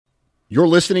You're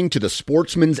listening to the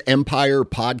Sportsman's Empire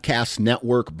Podcast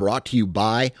Network, brought to you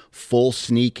by Full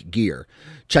Sneak Gear.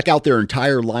 Check out their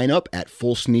entire lineup at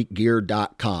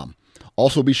fullsneakgear.com.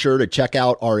 Also be sure to check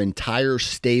out our entire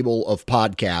stable of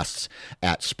podcasts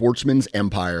at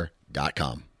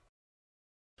sportsmansempire.com.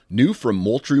 New from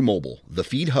Moultrie Mobile, the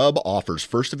Feed Hub offers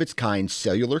first-of-its-kind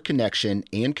cellular connection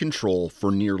and control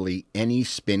for nearly any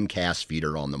spin cast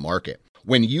feeder on the market.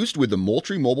 When used with the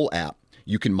Moultrie Mobile app,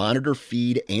 you can monitor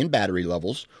feed and battery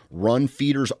levels, run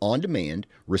feeders on demand,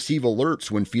 receive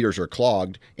alerts when feeders are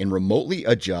clogged, and remotely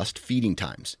adjust feeding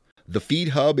times. The Feed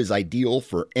Hub is ideal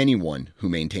for anyone who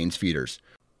maintains feeders.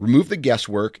 Remove the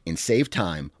guesswork and save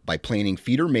time by planning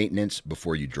feeder maintenance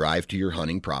before you drive to your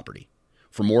hunting property.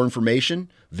 For more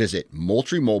information, visit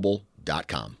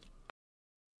moultriemobile.com.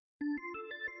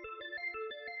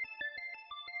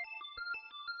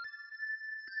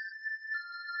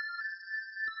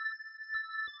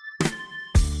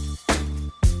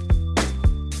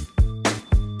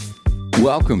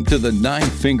 Welcome to the Nine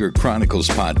Finger Chronicles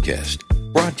podcast,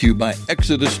 brought to you by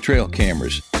Exodus Trail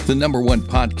Cameras, the #1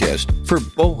 podcast for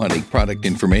bow hunting product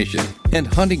information and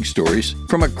hunting stories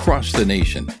from across the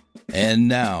nation. And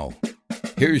now,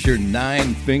 here's your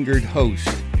nine-fingered host,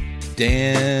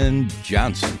 Dan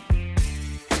Johnson.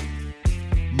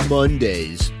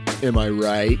 Mondays, am I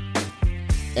right?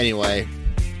 Anyway,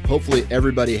 hopefully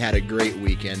everybody had a great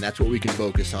weekend. That's what we can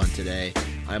focus on today.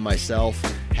 I myself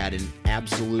had an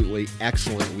absolutely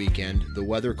excellent weekend. The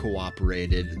weather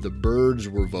cooperated. The birds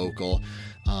were vocal.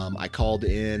 I called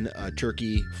in a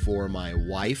turkey for my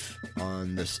wife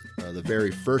on the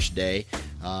very first day.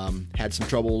 Had some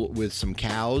trouble with some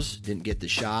cows. Didn't get the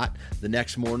shot. The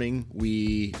next morning,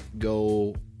 we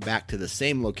go back to the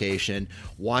same location,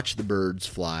 watch the birds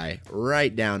fly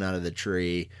right down out of the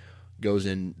tree.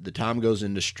 The tom goes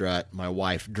into strut. My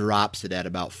wife drops it at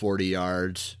about 40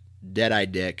 yards. Dead-eye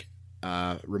dick.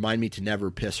 Remind me to never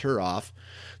piss her off.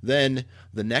 Then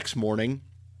the next morning,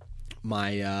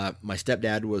 my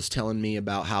stepdad was telling me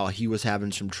about how he was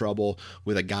having some trouble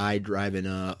with a guy driving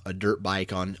a dirt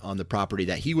bike on the property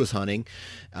that he was hunting.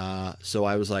 So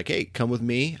I was like, hey, come with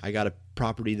me. I got a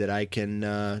property that I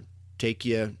can take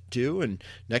you to. And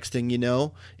next thing you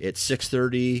know, it's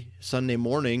 6:30 Sunday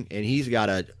morning, and he shot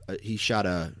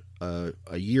a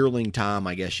yearling tom,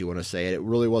 I guess you want to say it. It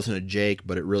really wasn't a Jake,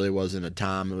 but it really wasn't a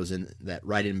tom. It was in that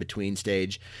right in between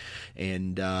stage.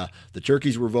 And the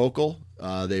turkeys were vocal.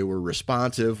 They were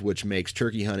responsive, which makes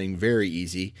turkey hunting very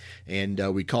easy. And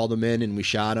we called them in and we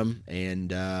shot them.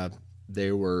 And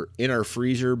they were in our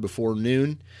freezer before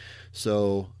noon.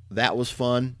 So that was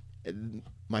fun.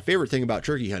 My favorite thing about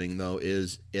turkey hunting, though,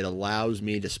 is it allows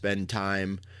me to spend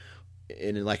time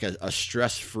in like a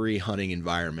stress-free hunting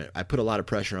environment. I put a lot of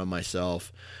pressure on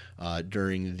myself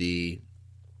during the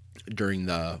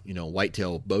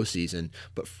whitetail bow season,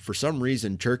 but for some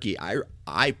reason turkey,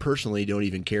 I personally don't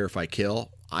even care if I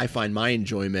kill. I find my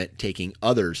enjoyment taking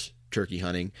others turkey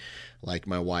hunting, like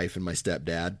my wife and my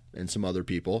stepdad and some other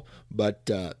people. But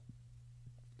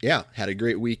had a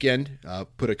great weekend.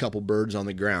 Put a couple birds on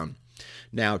the ground.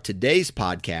 Now, today's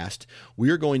podcast, we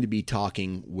are going to be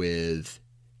talking with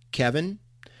Kevin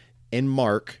and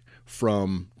Mark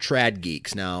from Trad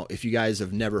Geeks. Now, if you guys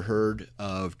have never heard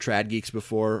of Trad Geeks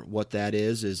before, what that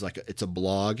is it's a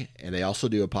blog, and they also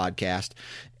do a podcast,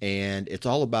 and it's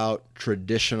all about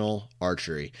traditional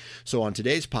archery. So on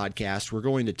today's podcast, we're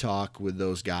going to talk with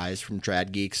those guys from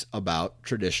Trad Geeks about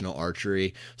traditional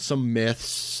archery, some myths,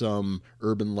 some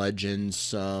urban legends,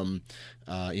 some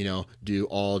do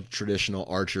all traditional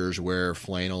archers wear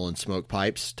flannel and smoke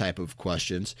pipes type of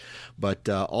questions, but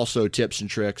also tips and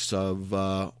tricks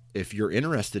of if you're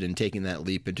interested in taking that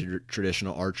leap into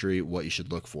traditional archery, what you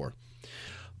should look for.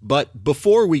 But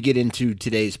before we get into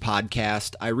today's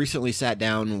podcast, I recently sat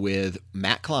down with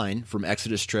Matt Klein from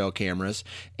Exodus Trail Cameras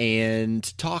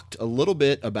and talked a little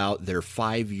bit about their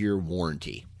 5-year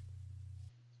warranty.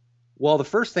 Well, the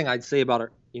first thing I'd say about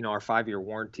our 5-year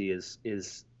warranty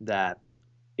is that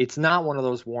it's not one of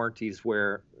those warranties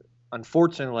where,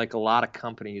 unfortunately, like a lot of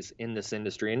companies in this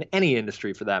industry, in any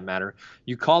industry for that matter,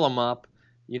 you call them up,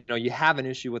 you have an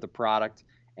issue with a product,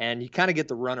 and you kind of get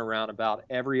the runaround about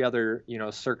every other,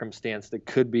 circumstance that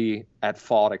could be at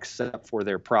fault except for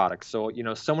their product. So,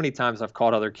 so many times I've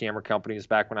called other camera companies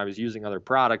back when I was using other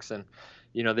products, and,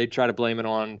 they try to blame it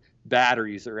on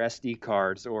batteries or SD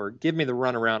cards, or give me the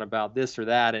runaround about this or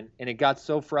that. And it got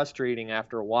so frustrating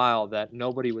after a while that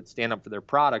nobody would stand up for their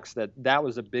products, that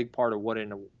was a big part of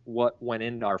what went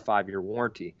into our 5-year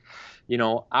warranty.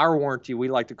 Our warranty, we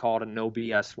like to call it a no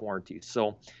BS warranty.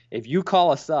 So if you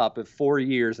call us up at 4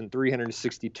 years and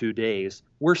 362 days,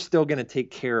 we're still going to take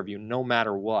care of you no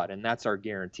matter what. And that's our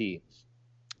guarantee.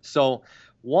 So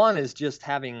one is just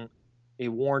having a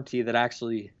warranty that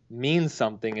actually means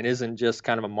something and isn't just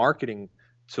kind of a marketing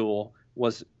tool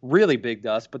was really big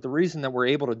to us. But the reason that we're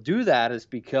able to do that is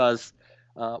because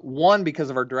one, because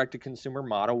of our direct-to-consumer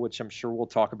model, which I'm sure we'll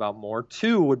talk about more.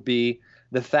 Two would be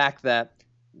the fact that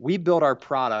we build our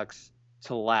products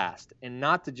to last and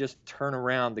not to just turn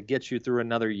around to get you through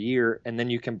another year and then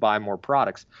you can buy more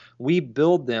products. We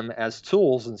build them as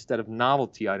tools instead of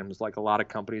novelty items like a lot of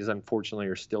companies unfortunately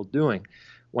are still doing.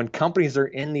 When companies are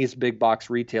in these big box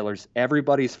retailers,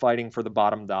 everybody's fighting for the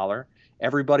bottom dollar.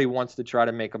 Everybody wants to try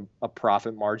to make a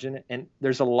profit margin, and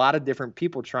there's a lot of different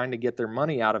people trying to get their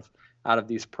money out of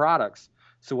these products.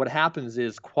 So what happens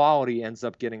is quality ends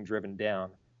up getting driven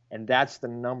down. And that's the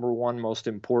number one most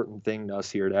important thing to us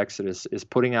here at Exodus, is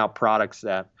putting out products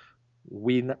that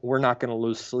we're not going to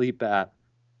lose sleep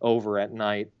over at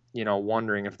night,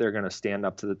 wondering if they're going to stand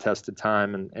up to the test of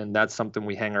time. And that's something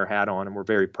we hang our hat on and we're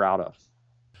very proud of.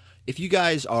 If you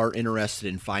guys are interested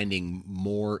in finding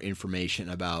more information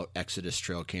about Exodus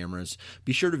trail cameras,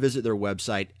 be sure to visit their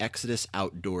website,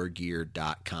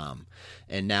 exodusoutdoorgear.com.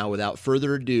 And now, without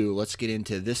further ado, let's get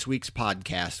into this week's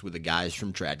podcast with the guys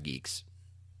from Trad Geeks.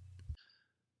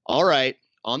 All right,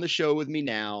 on the show with me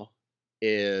now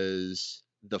is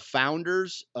the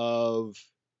founders of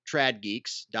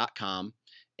tradgeeks.com.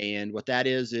 And what that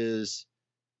is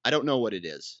I don't know what it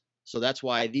is. So that's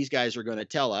why these guys are going to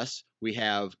tell us. We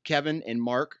have Kevin and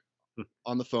Mark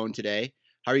on the phone today.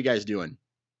 How are you guys doing?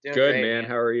 Doing good, great, man.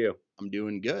 How are you? I'm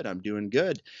doing good.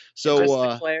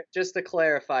 So just to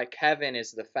clarify, Kevin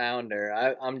is the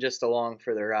founder. I'm just along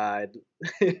for the ride.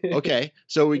 Okay.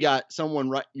 So we got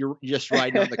someone you're just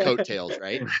riding on the coattails,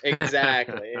 right?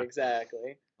 Exactly.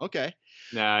 Okay.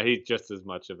 Nah, he's just as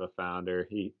much of a founder.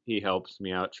 He helps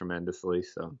me out tremendously.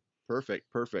 So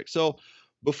perfect. So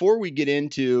before we get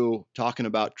into talking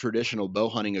about traditional bow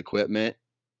hunting equipment,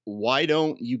 why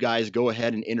don't you guys go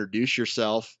ahead and introduce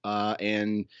yourself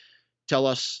and tell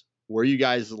us where you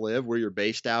guys live, where you're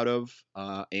based out of,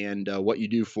 and what you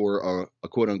do for a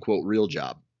quote-unquote real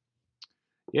job.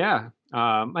 Yeah,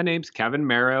 my name's Kevin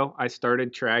Marrow. I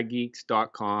started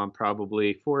tradgeeks.com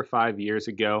probably 4 or 5 years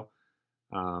ago.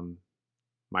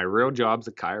 My real job's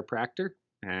a chiropractor,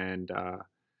 and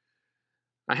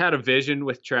I had a vision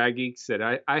with Trad Geeks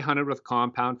that I hunted with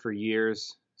compound for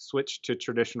years, switched to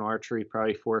traditional archery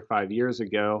probably 4 or 5 years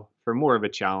ago for more of a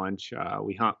challenge.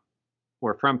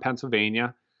 We're from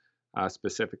Pennsylvania,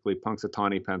 specifically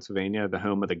Punxsutawney, Pennsylvania, the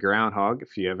home of the groundhog.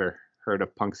 If you ever heard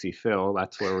of Punxsy Phil,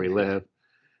 that's where we live.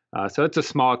 So it's a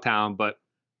small town, but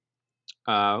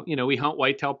we hunt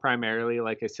whitetail primarily,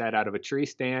 like I said, out of a tree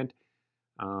stand.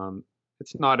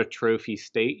 It's not a trophy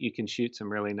state. You can shoot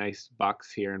some really nice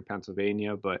bucks here in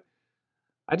Pennsylvania, but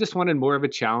I just wanted more of a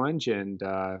challenge and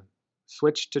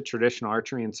switched to traditional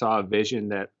archery and saw a vision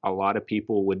that a lot of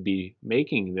people would be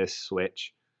making this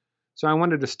switch. So I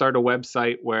wanted to start a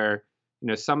website where,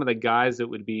 some of the guys that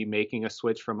would be making a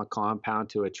switch from a compound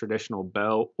to a traditional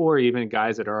bow, or even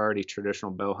guys that are already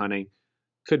traditional bow hunting,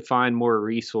 could find more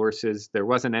resources. There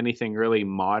wasn't anything really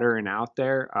modern out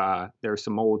there. There were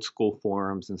some old school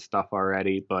forums and stuff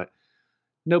already, but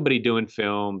nobody doing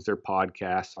films or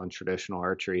podcasts on traditional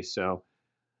archery. So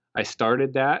I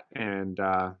started that, and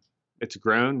it's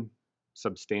grown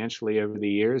substantially over the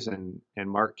years. And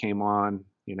Mark came on.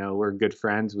 We're good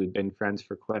friends. We've been friends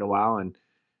for quite a while, and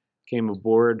came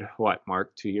aboard,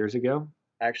 Mark, 2 years ago?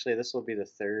 Actually, this will be the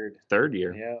third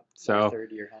year. Yeah. So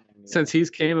third year hunting. Yeah. Since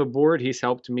he's came aboard, he's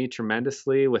helped me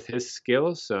tremendously with his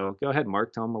skills. So go ahead,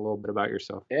 Mark, tell him a little bit about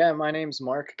yourself. Yeah, my name's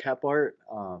Mark Kephart,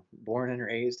 born and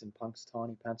raised in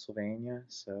Punxsutawney, Pennsylvania.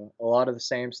 So a lot of the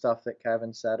same stuff that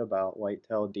Kevin said about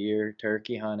whitetail deer,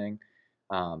 turkey hunting.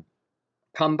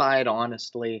 Come by it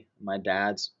honestly. My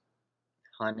dad's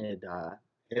hunted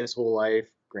his whole life,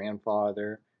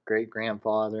 grandfather,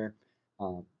 great-grandfather.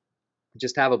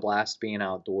 Just have a blast being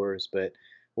outdoors. But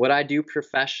what I do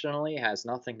professionally has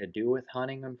nothing to do with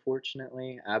hunting,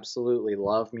 unfortunately. Absolutely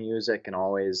love music and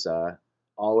always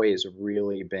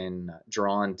really been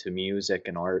drawn to music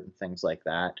and art and things like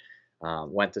that.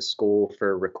 Went to school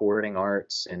for recording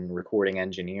arts and recording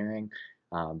engineering.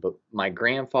 But my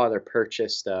grandfather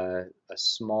purchased a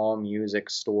small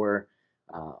music store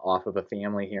off of a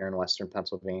family here in Western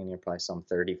Pennsylvania, probably some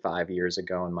 35 years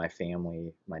ago. And my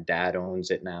family, my dad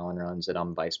owns it now and runs it.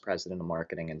 I'm vice president of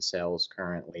marketing and sales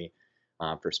currently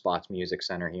for Spots Music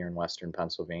Center here in Western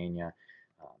Pennsylvania.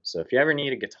 So if you ever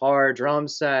need a guitar, drum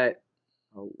set,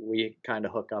 we kind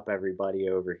of hook up everybody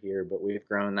over here. But we've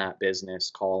grown that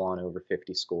business, call on over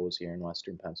 50 schools here in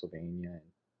Western Pennsylvania. And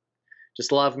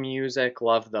just love music,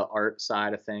 love the art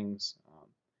side of things.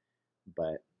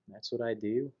 But that's what I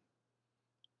do.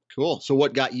 Cool. So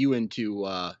what got you into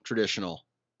traditional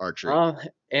archery?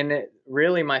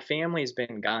 Really, my family's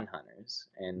been gun hunters,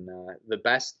 and the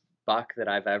best buck that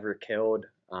I've ever killed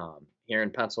here in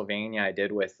Pennsylvania, I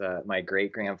did with my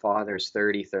great-grandfather's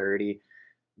 30-30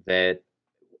 that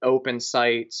open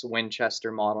sights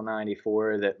Winchester Model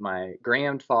 94 that my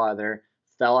grandfather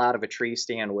fell out of a tree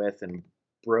stand with and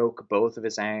broke both of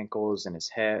his ankles and his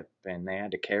hip, and they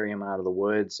had to carry him out of the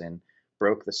woods and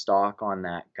broke the stock on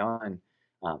that gun.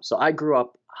 So I grew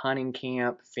up hunting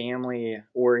camp,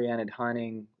 family-oriented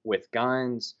hunting with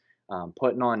guns,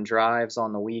 putting on drives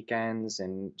on the weekends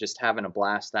and just having a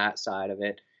blast that side of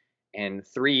it. And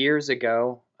 3 years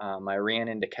ago, I ran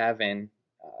into Kevin.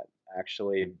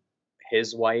 Actually,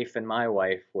 his wife and my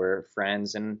wife were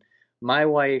friends, and my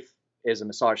wife is a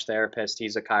massage therapist.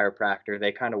 He's a chiropractor.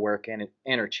 They kind of work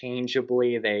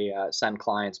interchangeably. They send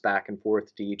clients back and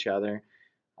forth to each other.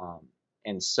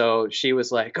 And so she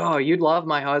was like, "Oh, you'd love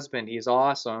my husband. He's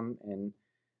awesome." And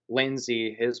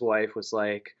Lindsay, his wife, was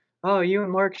like, "Oh, you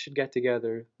and Mark should get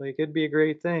together. Like, it'd be a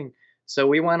great thing." So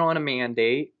we went on a man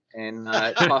date and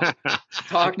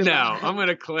talked. No, I'm going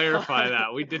to clarify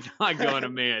that. We did not go on a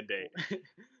man date.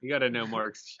 You got to know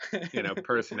Mark's,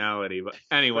 personality. But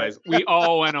anyways, we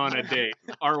all went on a date,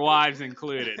 our wives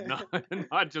included,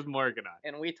 not just Mark and I.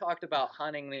 And we talked about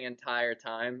hunting the entire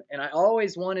time. And I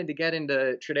always wanted to get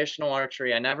into traditional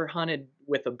archery. I never hunted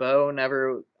with a bow.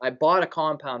 I bought a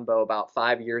compound bow about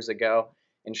 5 years ago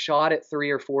and shot it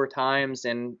 3 or 4 times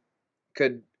and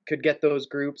could get those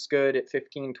groups good at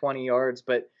 15, 20 yards,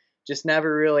 but just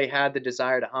never really had the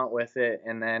desire to hunt with it.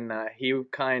 And then he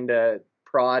kind of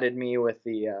prodded me with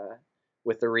the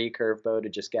recurve bow to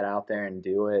just get out there and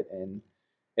do it. And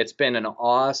it's been an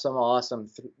awesome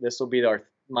this will be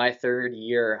my 3rd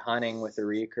year hunting with the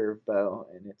recurve bow,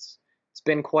 and it's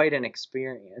been quite an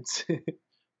experience.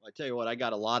 I tell you what, I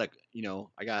got a lot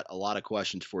of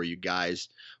questions for you guys,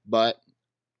 but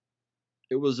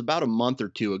it was about a month or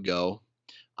two ago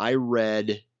I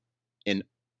read an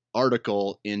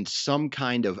article in some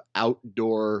kind of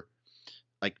outdoor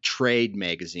trade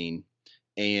magazine,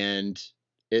 and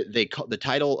the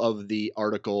title of the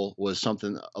article was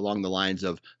something along the lines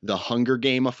of The Hunger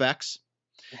Game Effects.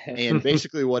 And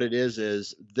basically what it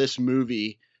is this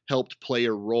movie helped play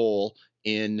a role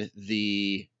in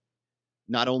the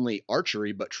not only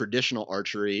archery but traditional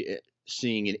archery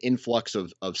seeing an influx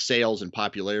of sales and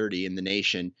popularity in the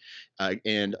nation,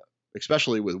 and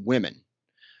especially with women.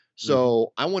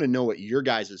 So I want to know what your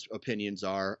guys' opinions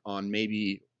are on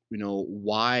maybe,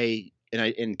 why,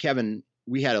 and Kevin,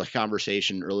 we had a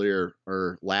conversation earlier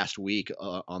or last week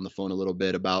on the phone a little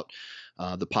bit about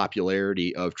the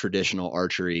popularity of traditional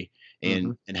archery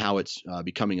and how it's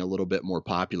becoming a little bit more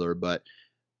popular. But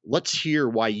let's hear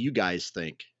why you guys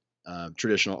think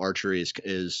traditional archery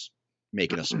is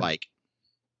making a spike.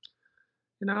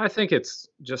 I think it's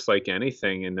just like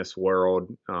anything in this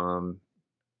world,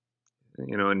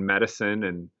 in medicine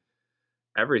and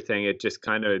everything. It just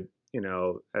kind of,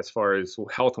 as far as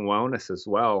health and wellness as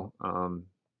well,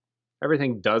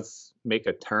 everything does make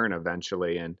a turn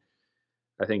eventually. And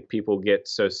I think people get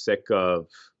so sick of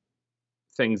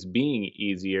things being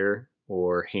easier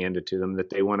or handed to them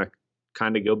that they want to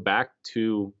kind of go back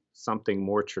to something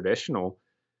more traditional.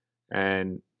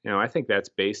 And I think that's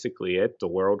basically it. The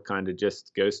world kind of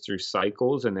just goes through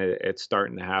cycles, and it's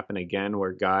starting to happen again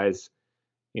where guys,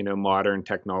 modern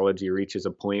technology reaches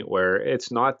a point where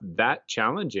it's not that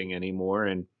challenging anymore.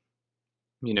 And,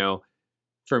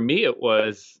 for me, it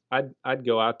was, I'd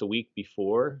go out the week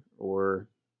before or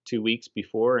 2 weeks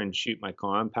before and shoot my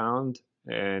compound.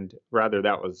 And whether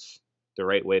that was the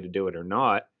right way to do it or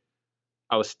not,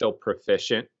 I was still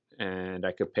proficient. And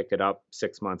I could pick it up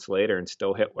 6 months later and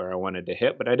still hit where I wanted to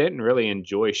hit. But I didn't really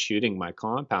enjoy shooting my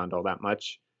compound all that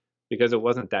much because it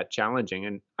wasn't that challenging.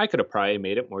 And I could have probably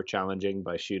made it more challenging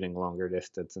by shooting longer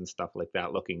distance and stuff like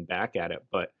that, looking back at it.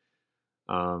 But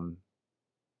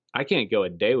I can't go a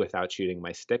day without shooting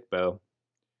my stick bow,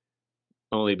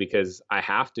 only because I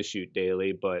have to shoot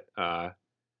daily. But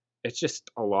it's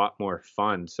just a lot more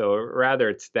fun. So rather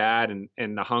it's that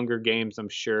and the Hunger Games, I'm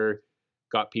sure,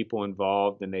 got people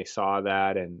involved, and they saw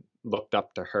that and looked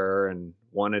up to her and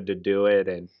wanted to do it.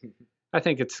 And I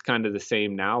think it's kind of the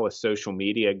same now with social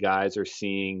media. Guys are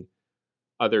seeing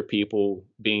other people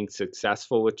being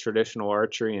successful with traditional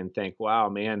archery and think, wow,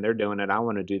 man, they're doing it. I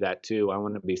want to do that too. I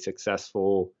want to be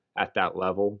successful at that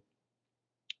level.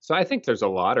 So I think there's a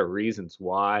lot of reasons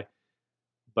why,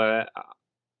 but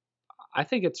I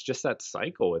think it's just that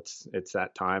cycle. It's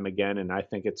that time again, and I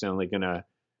think it's only going to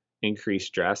increase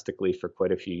drastically for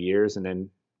quite a few years, and then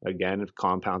again,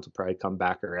 compounds will probably come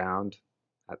back around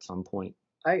at some point.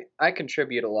 I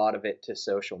contribute a lot of it to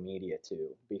social media too,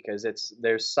 because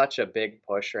there's such a big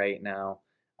push right now,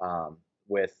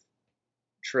 with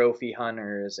trophy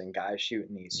hunters and guys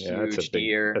shooting these huge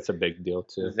deer. That's a big deal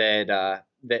too. That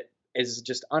is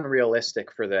just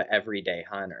unrealistic for the everyday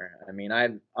hunter. I mean,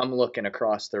 I'm looking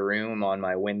across the room on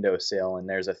my windowsill, and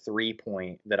there's a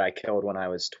 3-point that I killed when I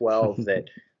was 12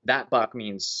 that buck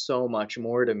means so much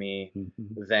more to me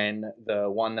than the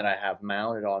one that I have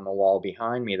mounted on the wall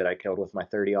behind me that I killed with my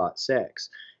 30-06.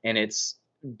 And it's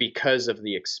because of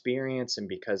the experience and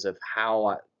because of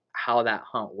how that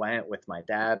hunt went with my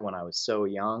dad when I was so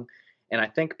young. And I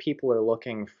think people are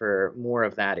looking for more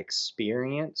of that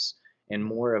experience and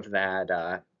more of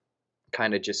that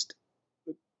kind of, just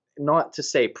not to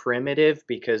say primitive,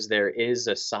 because there is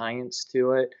a science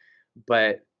to it,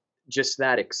 but just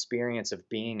that experience of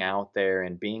being out there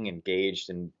and being engaged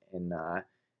and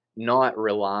not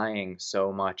relying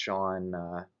so much on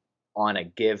a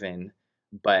given,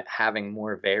 but having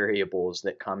more variables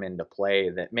that come into play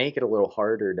that make it a little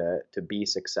harder to be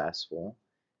successful.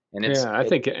 And I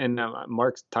think, and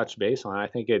Mark's touched base on it, I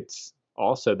think it's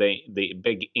also the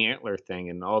big antler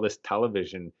thing and all this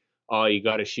television. Oh, you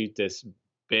got to shoot this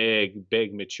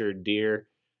big mature deer.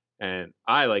 And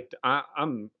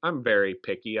I'm very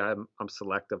picky. I'm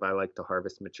selective. I like to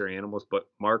harvest mature animals. But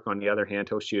Mark, on the other hand,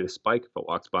 he'll shoot a spike if it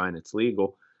walks by and it's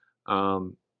legal.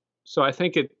 So I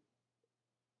think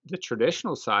the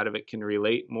traditional side of it can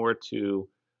relate more to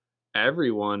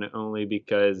everyone, only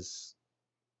because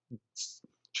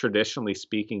traditionally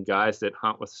speaking, guys that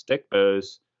hunt with stick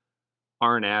bows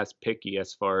aren't as picky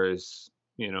as far as,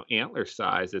 antler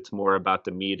size. It's more about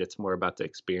the meat. It's more about the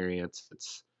experience.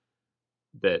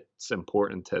 That's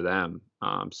important to them.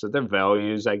 So their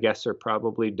values, I guess, are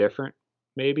probably different,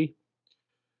 maybe.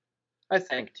 I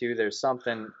think too, there's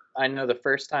something, I know the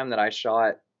first time that I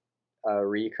shot a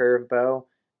recurve bow,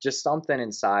 just something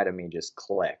inside of me just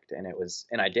clicked, and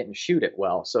I didn't shoot it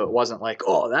well. So it wasn't like,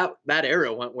 oh, that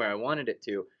arrow went where I wanted it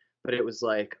to, but it was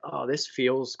like, oh, this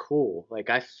feels cool. Like,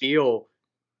 I feel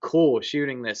cool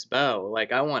shooting this bow.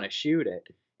 Like, I want to shoot it.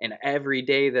 And every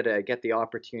day that I get the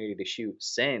opportunity to shoot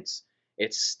since,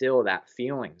 it's still that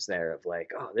feelings there of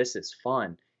like, oh, this is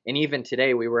fun. And even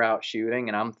today we were out shooting,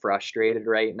 and I'm frustrated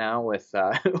right now with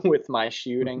with my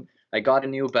shooting. I got a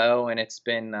new bow, and it's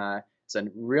a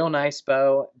real nice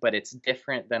bow, but it's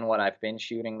different than what I've been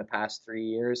shooting the past 3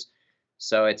 years.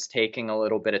 So it's taking a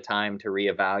little bit of time to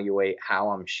reevaluate how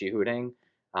I'm shooting.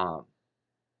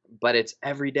 But it's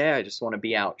every day I just want to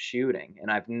be out shooting, and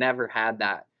I've never had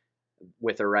that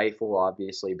with a rifle,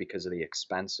 obviously because of the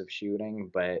expense of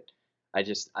shooting, but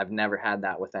I've never had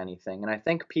that with anything. And I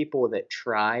think people that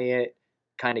try it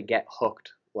kind of get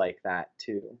hooked like that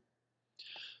too.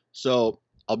 So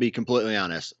I'll be completely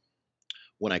honest.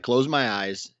 When I close my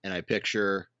eyes and I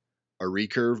picture a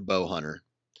recurve bow hunter,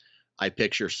 I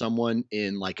picture someone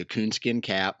in like a coonskin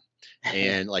cap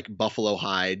and like buffalo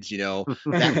hides,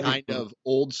 that kind of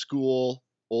old school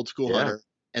hunter.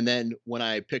 And then when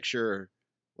I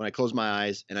close my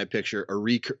eyes and I picture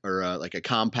like a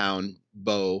compound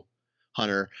bow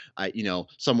hunter,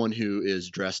 someone who is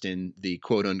dressed in the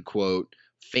quote unquote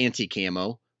fancy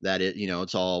camo that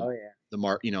it's all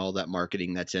all that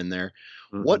marketing that's in there.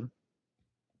 What,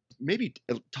 maybe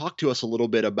talk to us a little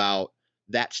bit about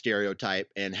that stereotype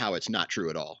and how it's not true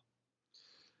at all.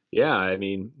 Yeah, I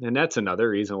mean, and that's another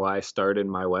reason why I started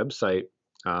my website,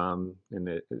 and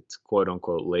it's quote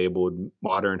unquote labeled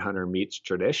Modern Hunter Meets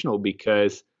Traditional,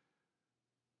 because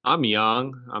I'm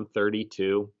young, I'm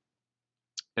 32,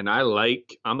 and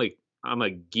I'm a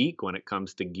geek when it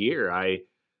comes to gear. I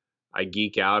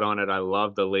geek out on it. I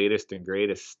love the latest and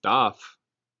greatest stuff.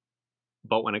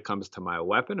 But when it comes to my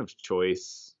weapon of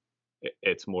choice,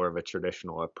 it's more of a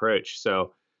traditional approach.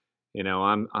 So,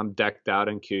 I'm decked out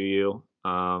in KUIU.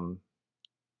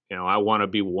 I want to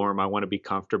be warm. I want to be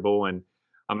comfortable, and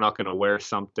I'm not going to wear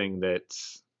something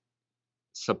that's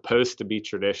supposed to be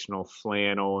traditional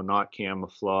flannel, not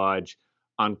camouflage,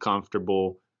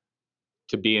 uncomfortable,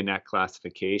 to be in that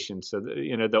classification. So,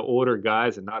 the older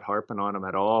guys, and not harping on them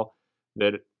at all,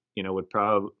 that,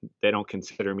 they don't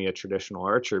consider me a traditional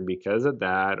archer because of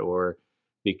that, or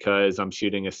because I'm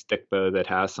shooting a stick bow that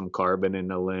has some carbon in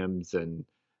the limbs, and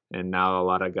now a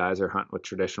lot of guys are hunting with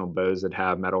traditional bows that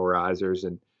have metal risers,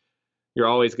 and you're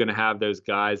always going to have those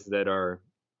guys that are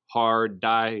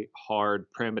die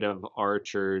hard primitive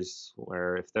archers,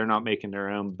 where if they're not making their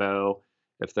own bow,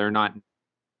 if they're not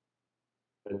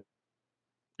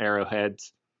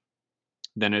arrowheads,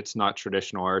 then it's not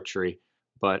traditional archery.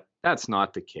 But that's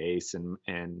not the case, and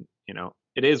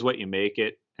it is what you make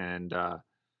it. And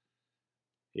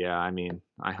yeah, I mean,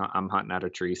 I'm hunting out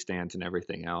of tree stands and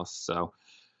everything else. So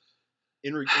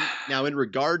now in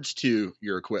regards to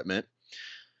your equipment,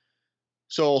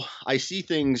 so I see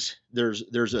things, there's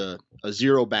a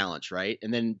zero balance, right?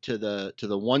 And then to the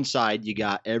one side, you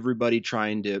got everybody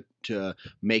trying to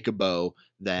make a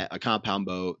compound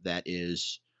bow that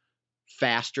is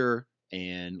faster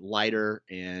and lighter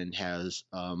and has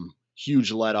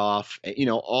huge let off,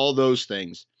 all those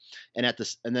things. And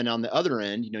then on the other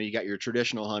end, you got your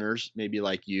traditional hunters, maybe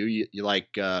like you like,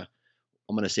 I'm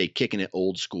going to say kicking it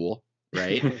old school,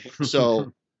 right?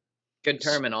 So good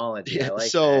terminology. I like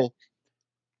so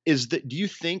that. Do you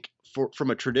think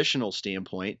from a traditional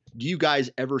standpoint, do you guys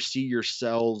ever see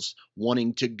yourselves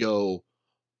wanting to go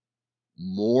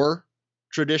more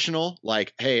traditional?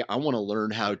 Like, hey, I want to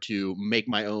learn how to make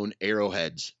my own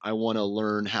arrowheads. I want to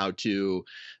learn how to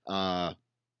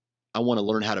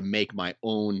make my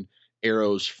own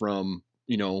arrows from,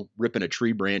 ripping a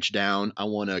tree branch down. I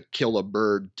want to kill a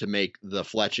bird to make the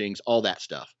fletchings, all that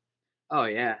stuff. Oh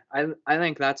yeah. I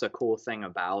think that's a cool thing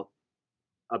about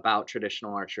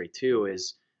traditional archery too,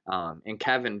 is and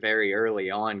Kevin very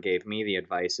early on gave me the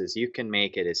advice, is you can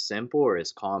make it as simple or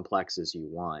as complex as you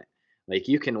want. Like,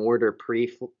 you can order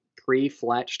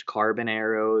pre-fletched carbon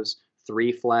arrows,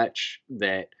 3-fletch,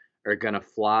 that are going to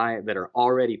fly, that are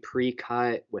already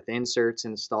pre-cut with inserts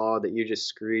installed that you just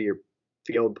screw your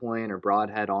field point or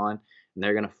broadhead on, and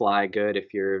they're going to fly good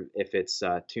if it's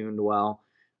tuned well.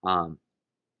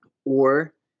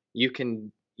 Or you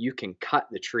can cut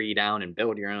the tree down and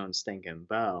build your own stinking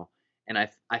bow. And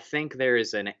I think there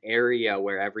is an area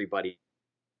where everybody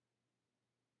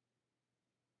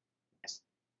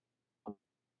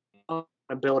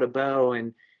build a bow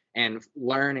and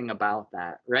learning about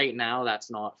that. Right now,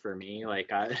 that's not for me. Like,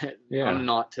 I'm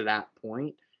not to that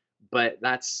point, but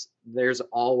there's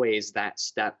always that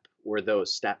step, or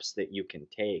those steps that you can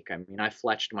take. I mean, I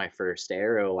fletched my first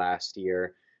arrow last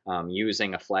year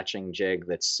using a fletching jig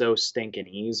that's so stinking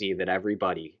easy that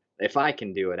everybody, if I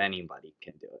can do it, anybody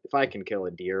can do it. If I can kill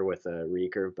a deer with a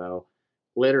recurve bow,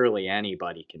 literally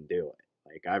anybody can do it.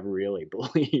 Like, I really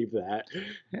believe that.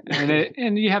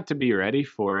 And you have to be ready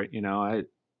for it.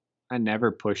 I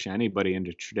never push anybody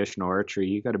into traditional archery.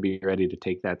 You got to be ready to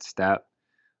take that step.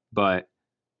 But,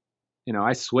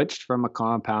 I switched from a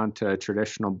compound to a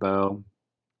traditional bow.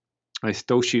 I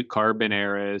still shoot carbon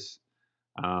arrows,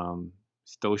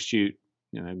 still shoot,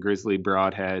 grizzly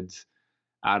broadheads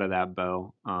out of that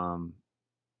bow.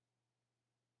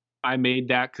 I made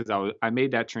that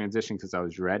transition because I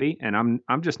was ready, and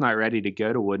I'm just not ready to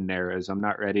go to wooden arrows. I'm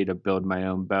not ready to build my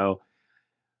own bow.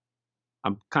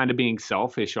 I'm kind of being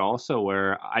selfish also,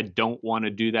 where I don't want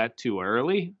to do that too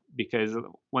early, because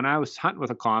when I was hunting with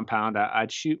a compound,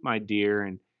 I'd shoot my deer,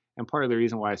 and part of the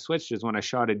reason why I switched is when I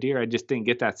shot a deer, I just didn't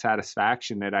get that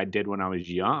satisfaction that I did when I was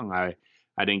young. I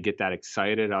didn't get that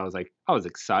excited. I was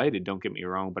excited, don't get me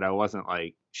wrong, but I wasn't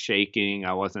like shaking.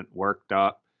 I wasn't worked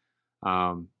up.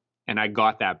 And I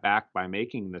got that back by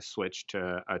making the switch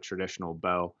to a traditional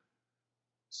bow.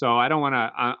 So I don't want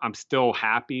to, I'm still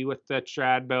happy with the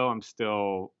trad bow.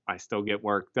 I still get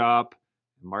worked up.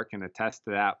 Mark can attest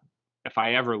to that. If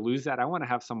I ever lose that, I want to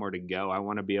have somewhere to go. I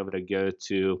want to be able to go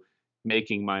to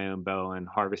making my own bow and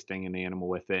harvesting an animal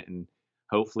with it. And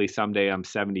hopefully someday I'm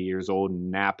 70 years old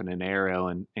and napping an arrow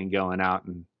and going out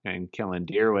and killing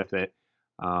deer with it.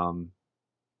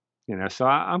 So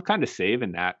I'm kind of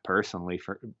saving that personally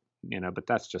for, but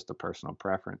that's just a personal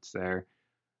preference there.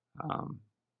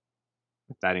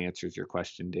 If that answers your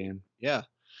question, Dan. Yeah.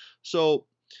 So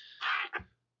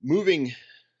moving,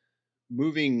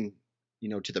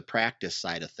 to the practice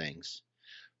side of things,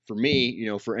 for me,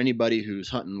 for anybody who's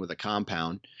hunting with a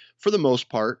compound, for the most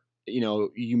part,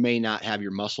 you may not have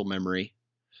your muscle memory,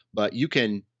 but you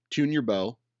can tune your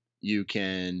bow, you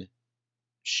can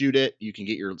shoot it, you can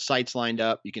get your sights lined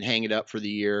up, you can hang it up for the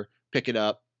year, pick it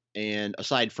up. And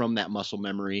aside from that muscle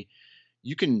memory,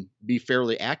 you can be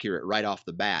fairly accurate right off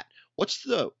the bat. What's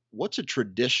a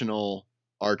traditional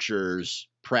archer's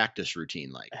practice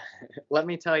routine like? Let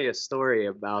me tell you a story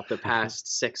about the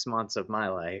past 6 months of my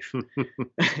life.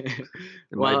 It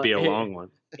might be a long one.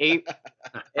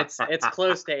 It's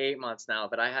close to 8 months now,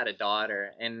 but I had a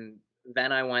daughter, and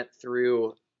then I went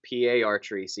through PA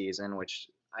archery season, which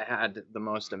I had the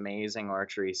most amazing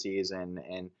archery season,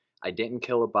 and I didn't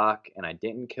kill a buck and I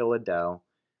didn't kill a doe,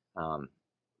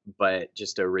 but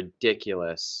just a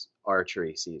ridiculous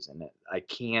archery season. I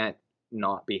can't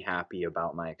not be happy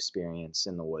about my experience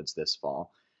in the woods this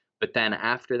fall. But then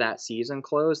after that season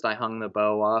closed, I hung the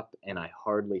bow up and I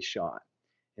hardly shot.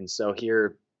 And so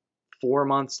here, 4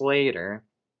 months later,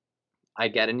 I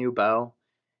get a new bow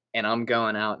and I'm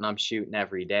going out and I'm shooting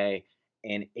every day.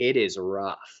 And it is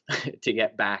rough to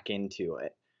get back into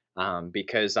it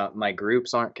because my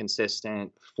groups aren't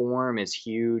consistent. Form is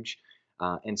huge.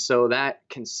 And so that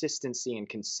consistency and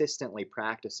consistently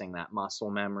practicing that muscle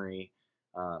memory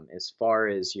as far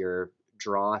as your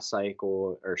draw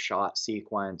cycle or shot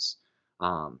sequence,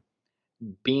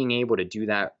 being able to do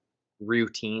that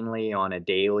routinely on a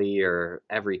daily or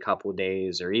every couple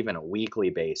days or even a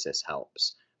weekly basis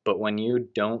helps. But when you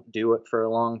don't do it for a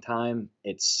long time,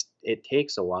 it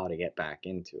takes a while to get back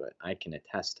into it. I can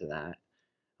attest to that.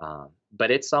 But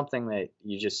it's something that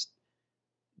you just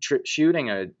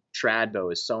shooting a trad bow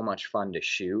is so much fun to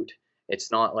shoot. It's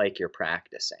not like you're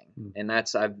practicing. And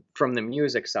that's from the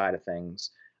music side of things.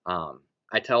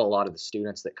 I tell a lot of the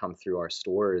students that come through our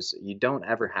stores, you don't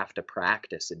ever have to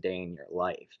practice a day in your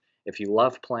life. If you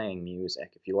love playing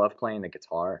music, if you love playing the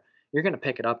guitar, you're going to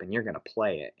pick it up and you're going to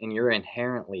play it, and you're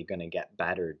inherently going to get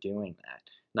better doing that.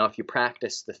 Now, if you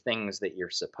practice the things that you're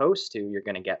supposed to, you're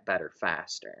going to get better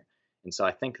faster. And so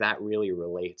I think that really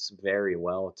relates very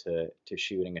well to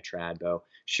shooting a trad bow,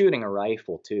 shooting a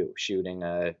rifle too, shooting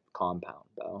a compound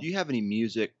bow. Do you have any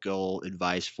musical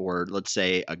advice for, let's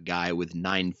say, a guy with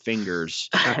 9 fingers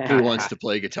who wants to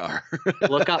play guitar?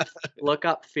 Look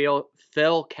up Phil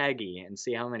Keggy and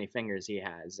see how many fingers he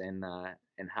has and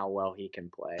how well he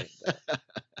can play.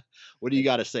 What do you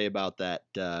got to say about that,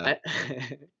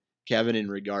 Kevin, in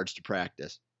regards to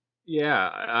practice? Yeah,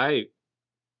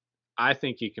 I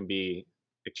think you can be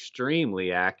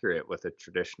extremely accurate with a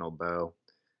traditional bow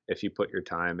if you put your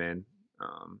time in.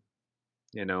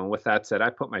 And with that said,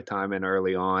 I put my time in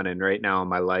early on, and right now in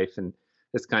my life, and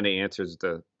this kind of answers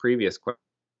the previous question.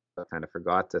 I kind of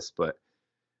forgot this, but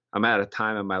I'm at a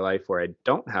time in my life where I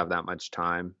don't have that much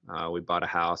time. We bought a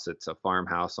house. It's a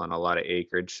farmhouse on a lot of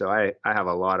acreage, so I have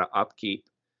a lot of upkeep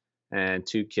and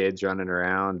 2 kids running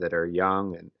around that are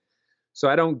young, and so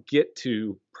I don't get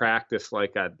to practice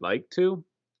like I'd like to.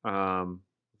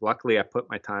 Luckily, I put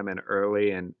my time in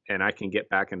early, and I can get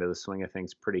back into the swing of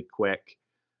things pretty quick.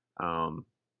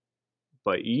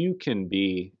 But you can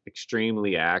be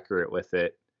extremely accurate with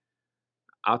it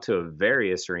out to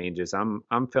various ranges. I'm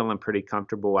feeling pretty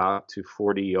comfortable out to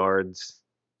 40 yards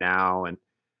now,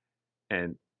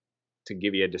 and to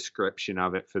give you a description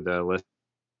of it for the list,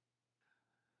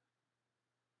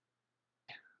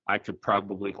 I could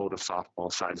probably hold a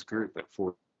softball-sized group at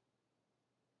 40.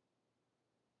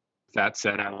 That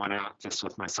said, I went out just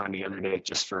with my son the other day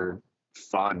just for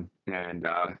fun, and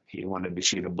he wanted to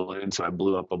shoot a balloon, so I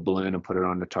blew up a balloon and put it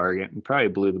on the target, and probably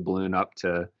blew the balloon up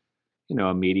to,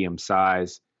 a medium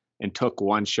size, and took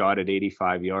one shot at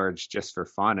 85 yards just for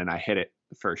fun, and I hit it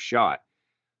the first shot.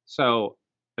 So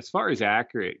as far as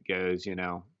accurate goes,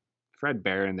 Fred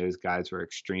Bear and those guys were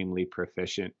extremely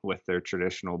proficient with their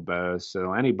traditional bows.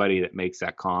 So anybody that makes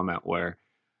that comment where,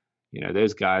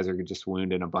 those guys are just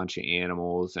wounding a bunch of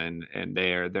animals and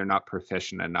they're not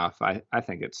proficient enough, I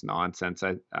think it's nonsense.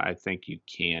 I think you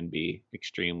can be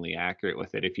extremely accurate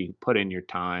with it if you put in your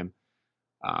time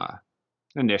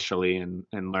initially and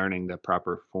learning the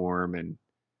proper form and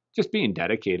just being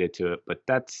dedicated to it. But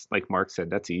that's, like Mark said,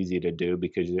 that's easy to do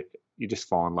because you just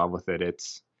fall in love with it.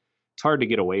 It's hard to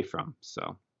get away from.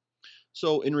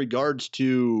 So in regards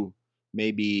to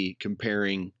maybe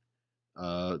comparing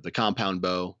the compound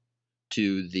bow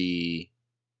to the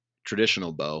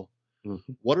traditional bow,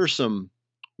 mm-hmm. what are some,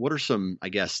 I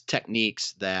guess,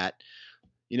 techniques that,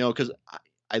 because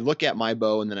I look at my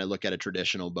bow and then I look at a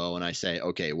traditional bow and I say,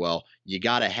 okay, well, you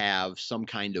got to have some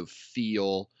kind of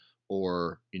feel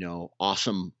or,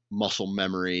 awesome muscle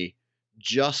memory.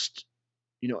 Just,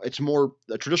 it's more,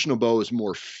 the traditional bow is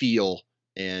more feel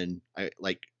and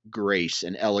like grace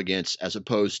and elegance, as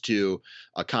opposed to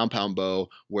a compound bow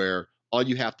where all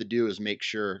you have to do is make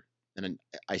sure, and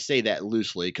I say that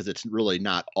loosely because it's really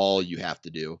not all you have to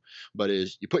do, but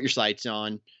is you put your sights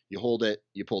on, you hold it,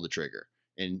 you pull the trigger,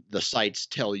 and the sights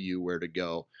tell you where to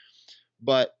go.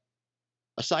 But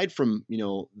aside from,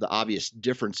 the obvious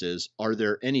differences, are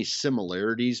there any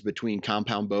similarities between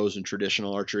compound bows and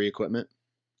traditional archery equipment?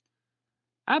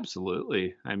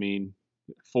 Absolutely. I mean,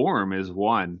 form is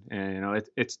one, and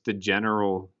it's the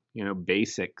general,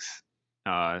 basics.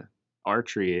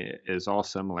 archery is all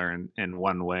similar in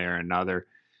one way or another.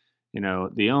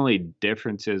 The only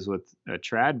difference is with a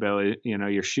trad bow,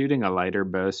 you're shooting a lighter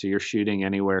bow, so you're shooting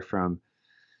anywhere from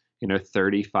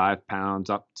 35 pounds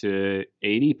up to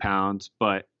 80 pounds,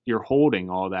 but you're holding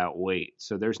all that weight.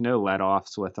 So there's no let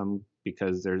offs with them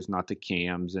because there's not the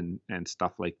cams and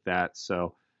stuff like that.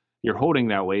 So you're holding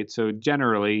that weight. So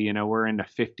generally, we're in the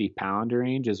 50-pound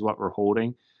range is what we're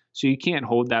holding. So you can't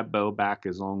hold that bow back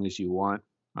as long as you want.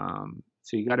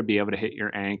 So you got to be able to hit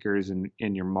your anchors and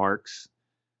your marks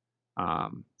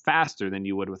faster than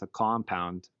you would with a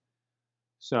compound.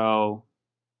 So,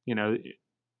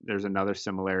 there's another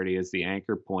similarity is the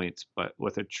anchor points, but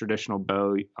with a traditional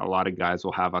bow, a lot of guys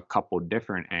will have a couple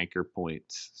different anchor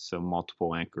points, so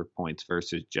multiple anchor points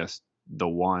versus just the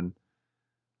one.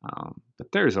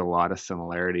 But there's a lot of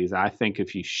similarities. I think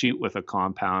if you shoot with a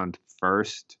compound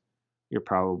first, you're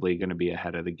probably going to be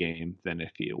ahead of the game than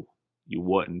if you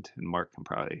wouldn't, and Mark can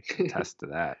probably attest to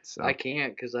that. So I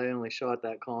can't because I only shot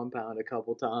that compound a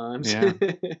couple times. Yeah.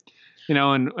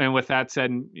 And with that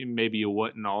said, maybe you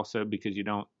wouldn't also because you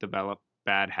don't develop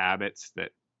bad habits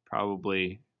that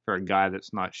probably for a guy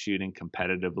that's not shooting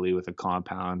competitively with a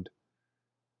compound,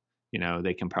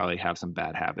 they can probably have some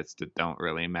bad habits that don't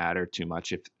really matter too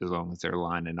much as long as they're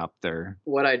lining up their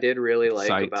What I did really like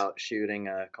sights. about shooting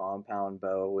a compound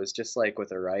bow was just like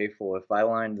with a rifle, if I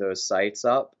lined those sights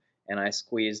up and I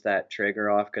squeezed that trigger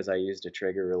off because I used a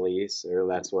trigger release, or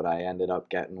that's what I ended up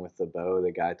getting with the bow.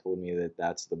 The guy told me that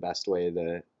that's the best way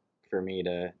for me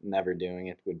to never doing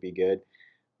it would be good.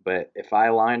 But if I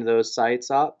lined those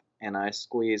sights up and I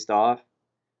squeezed off,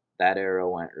 that arrow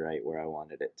went right where I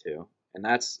wanted it to. And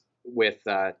that's with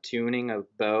tuning a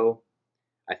bow.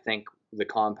 I think the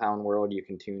compound world, you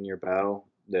can tune your bow.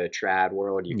 The trad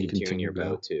world, you can tune your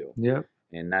bow too. Yep.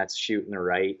 And that's shooting the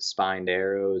right spined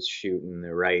arrows, shooting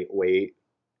the right weight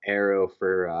arrow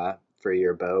for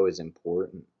your bow is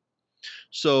important.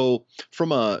 So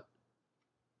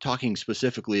talking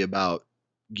specifically about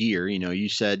gear, you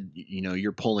said,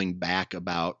 you're pulling back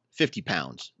about 50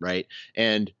 pounds, right?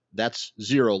 And that's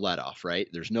zero let off, right?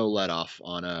 There's no let off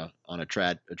on a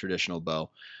traditional bow.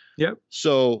 Yep.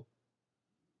 So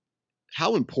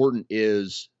how important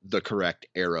is the correct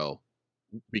arrow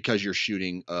because you're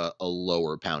shooting a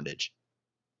lower poundage?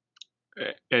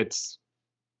 It's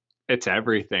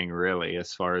everything really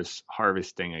as far as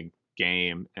harvesting a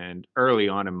game. And early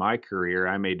on in my career,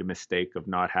 I made the mistake of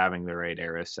not having the right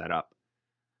arrow set up.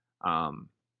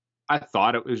 I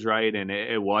thought it was right, and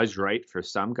it was right for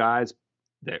some guys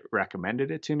that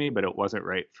recommended it to me, but it wasn't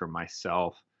right for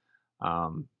myself.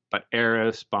 But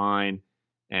arrow, spine,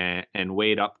 and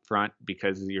weight up front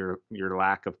because of your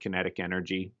lack of kinetic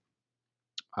energy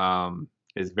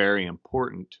is very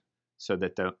important so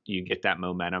that you get that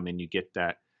momentum and you get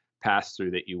that pass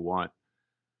through that you want.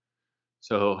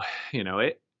 So,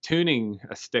 tuning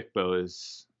a stick bow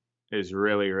is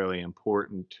really, really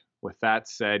important. With that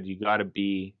said, you got to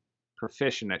be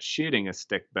proficient at shooting a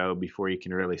stick bow before you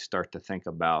can really start to think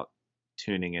about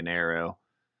tuning an arrow.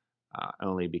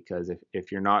 Only because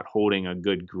if you're not holding a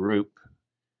good group,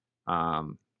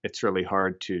 it's really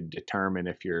hard to determine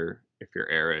if your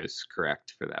arrow is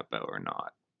correct for that bow or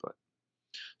not. But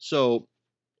so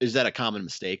is that a common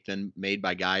mistake then made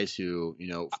by guys who,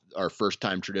 are first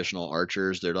time traditional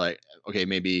archers? They're like, okay,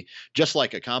 maybe just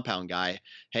like a compound guy,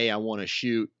 hey, I want to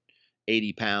shoot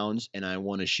 80 pounds and I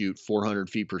want to shoot 400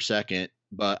 feet per second,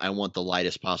 but I want the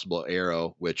lightest possible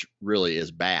arrow, which really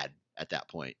is bad at that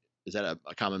point. Is that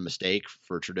a common mistake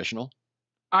for traditional?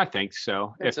 I think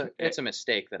so. It's a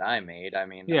mistake that I made. I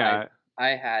mean, yeah, I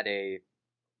had a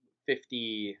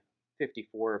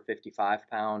 54 or 55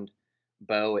 pound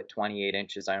bow at 28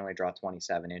 inches. I only draw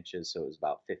 27 inches, so it was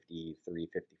about 53,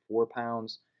 54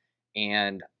 pounds.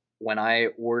 And when I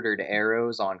ordered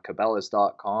arrows on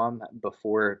Cabela's.com,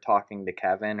 before talking to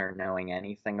Kevin or knowing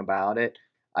anything about it,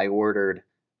 I ordered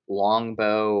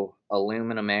longbow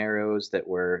aluminum arrows that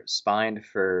were spined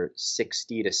for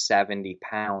 60 to 70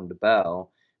 pound bow,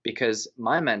 because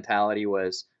my mentality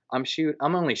was I'm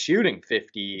only shooting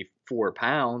 54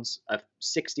 pounds. A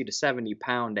 60 to 70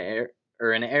 pound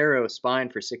or an arrow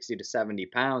spined for 60 to 70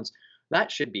 pounds,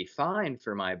 that should be fine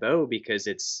for my bow because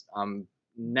I'm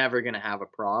never going to have a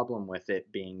problem with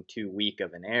it being too weak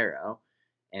of an arrow.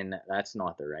 And that's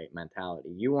not the right mentality.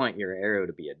 You want your arrow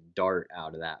to be a dart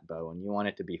out of that bow, and you want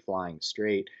it to be flying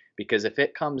straight, because if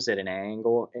it comes at an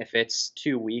angle, if it's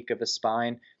too weak of a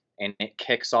spine and it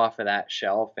kicks off of that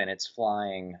shelf and it's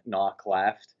flying knock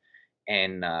left,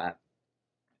 and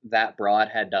that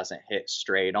broadhead doesn't hit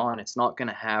straight on, it's not going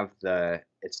to have the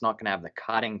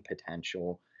cutting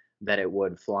potential that it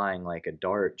would flying like a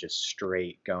dart, just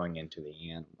straight going into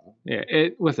the animal. Yeah,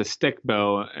 with a stick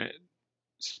bow,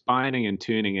 spining and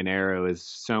tuning an arrow is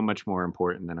so much more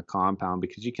important than a compound,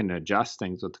 because you can adjust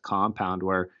things with the compound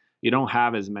where you don't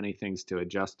have as many things to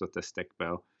adjust with the stick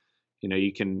bow.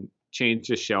 You can change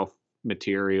the shelf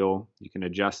material, you can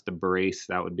adjust the brace.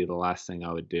 That would be the last thing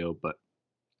I would do. But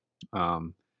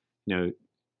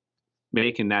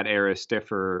making that arrow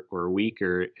stiffer or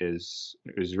weaker is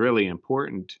really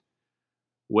important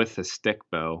with a stick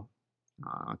bow.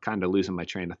 Kind of losing my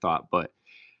train of thought, but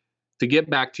to get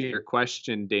back to your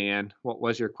question, Dan, what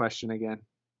was your question again?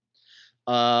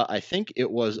 I think it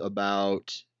was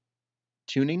about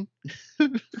tuning.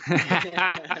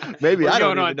 Maybe I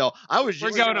don't even know.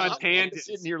 We're going on tangents.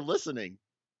 Sitting here listening.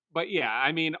 But yeah,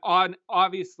 I mean,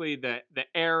 obviously the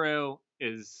arrow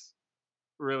is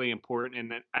really important,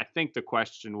 and I think the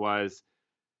question was,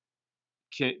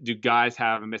 do guys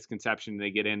have a misconception?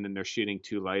 They get in and they're shooting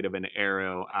too light of an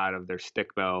arrow out of their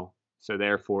stick bow, so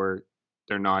therefore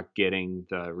they're not getting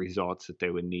the results that they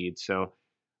would need. So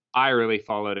I really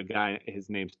followed a guy, his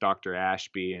name's Dr.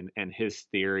 Ashby, and his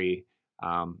theory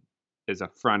is a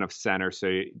front of center. So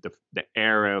the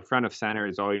arrow front of center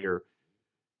is all your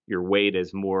weight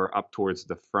is more up towards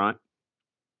the front.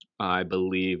 I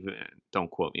believe,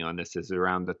 don't quote me on this, is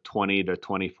around the 20 to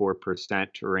 24%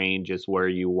 range is where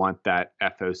you want that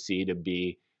FOC to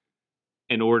be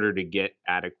in order to get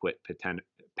adequate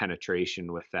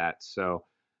penetration with that. So,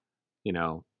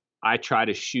 I try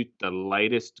to shoot the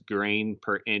lightest grain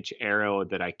per inch arrow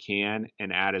that I can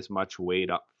and add as much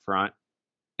weight up front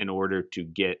in order to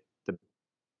get the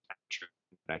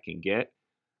that I can get.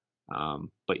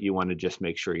 But you want to just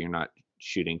make sure you're not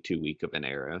shooting too weak of an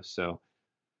arrow. So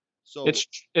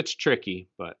it's tricky,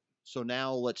 but. So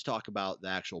now let's talk about the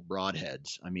actual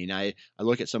broadheads. I mean, I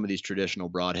look at some of these traditional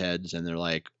broadheads and they're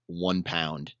like 1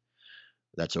 pound.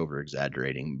 That's over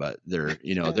exaggerating, but they're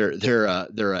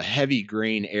a heavy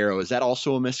grain arrow. Is that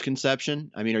also a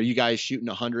misconception? I mean, are you guys shooting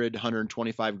 100,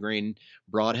 125 grain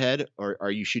broadhead, or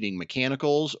are you shooting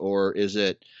mechanicals, or is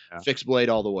it fixed blade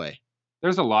all the way?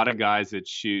 There's a lot of guys that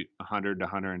shoot 100 to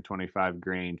 125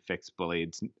 grain fixed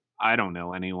blades. I don't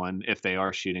know anyone, if they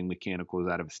are shooting mechanicals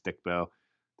out of a stick bow,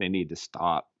 they need to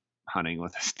stop hunting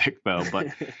with a stick bow. But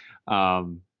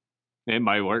it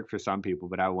might work for some people,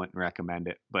 but I wouldn't recommend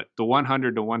it. But the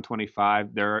 100 to 125,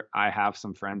 I have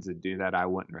some friends that do that. I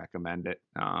wouldn't recommend it,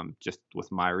 just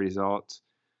with my results.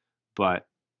 But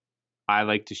I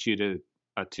like to shoot a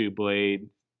 2-blade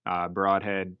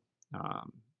broadhead,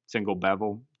 single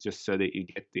bevel, just so that you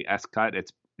get the S cut.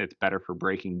 It's better for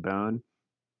breaking bone,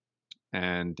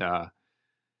 and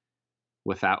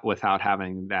without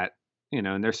having that,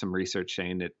 and there's some research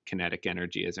saying that kinetic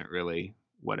energy isn't really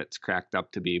what it's cracked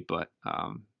up to be. But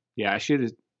I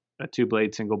shoot a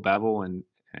 2-blade single bevel and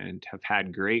have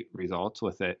had great results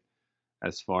with it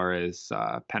as far as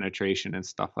penetration and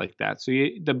stuff like that. So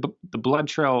the blood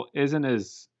trail isn't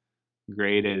as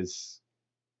great as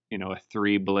a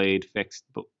 3-blade fixed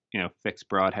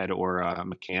broadhead or a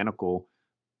mechanical.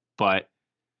 But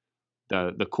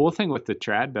the cool thing with the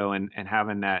trad bow and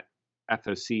having that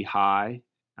FOC high,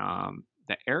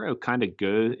 the arrow kind of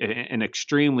goes, and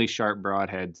extremely sharp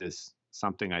broadheads is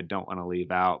something I don't want to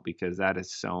leave out, because that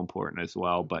is so important as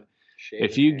well. But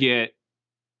if you get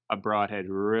a broadhead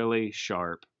really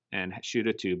sharp and shoot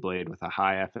a 2-blade with a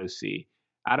high FOC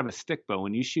out of a stick bow,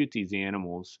 when you shoot these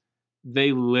animals,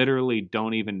 they literally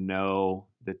don't even know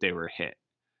that they were hit.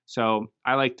 So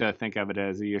I like to think of it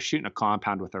as you're shooting a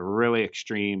compound with a really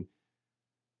extreme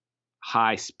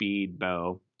high speed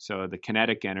bow. So the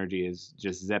kinetic energy is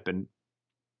just zipping,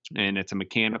 and it's a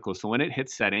mechanical. So when it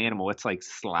hits that animal, it's like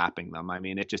slapping them. I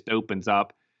mean, it just opens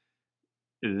up.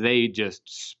 They just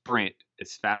sprint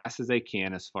as fast as they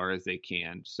can, as far as they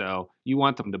can. So you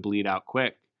want them to bleed out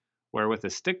quick. Where with a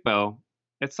stick bow,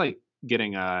 it's like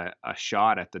getting a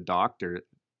shot at the doctor.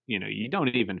 You don't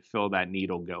even feel that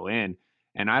needle go in.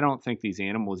 And I don't think these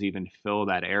animals even feel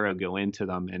that arrow go into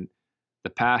them. And the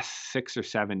past 6 or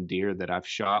 7 deer that I've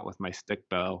shot with my stick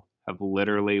bow have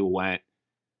literally went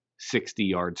 60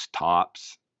 yards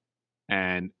tops,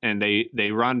 and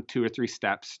they run 2 or 3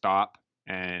 steps, stop,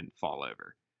 and fall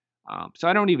over. So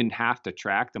I don't even have to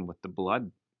track them with the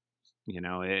blood.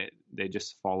 They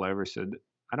just fall over. So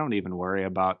I don't even worry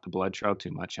about the blood trail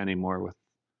too much anymore with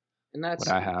what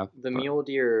I have. The mule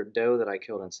deer doe that I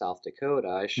killed in South Dakota.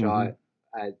 I shot.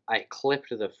 I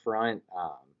clipped the front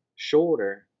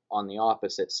shoulder on the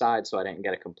opposite side, so I didn't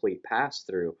get a complete pass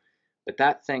through. But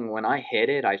that thing, when I hit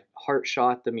it, I heart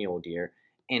shot the mule deer,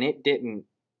 and it didn't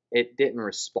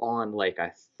respond like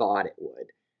I thought it would.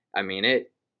 I mean,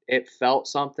 it it felt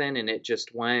something, and it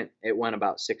went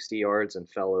about 60 yards and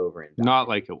fell over and died. Not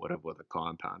like it would have with a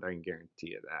compound. I can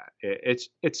guarantee you that.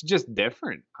 It's just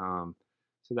different. So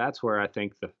that's where I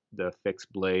think the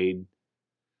fixed blade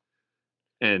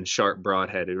and sharp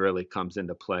broadhead, it really comes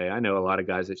into play. I know a lot of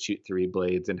guys that shoot 3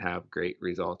 blades and have great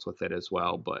results with it as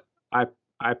well, but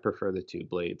I prefer the 2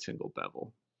 blade single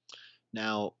bevel.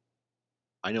 Now,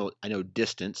 I know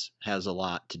distance has a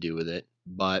lot to do with it,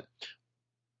 but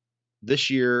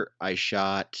this year I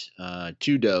shot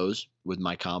 2 does with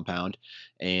my compound,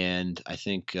 and I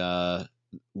think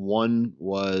one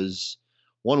was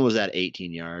at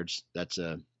 18 yards. That's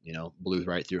blew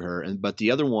right through her, but the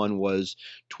other one was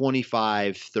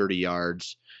 25, 30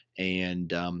 yards,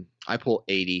 and I pull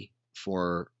 80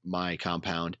 for my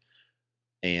compound,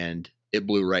 and it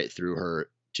blew right through her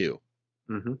too.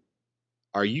 Mm-hmm.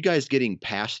 Are you guys getting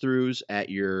pass-throughs at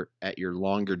your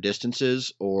longer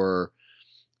distances, or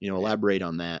elaborate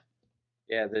on that?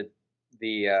 Yeah,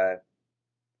 the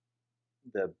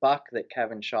buck that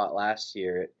Kevin shot last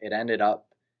year, it ended up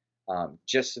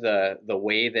just the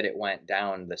way that it went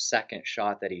down. The second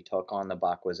shot that he took on the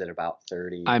buck was at about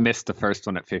 30. I missed the first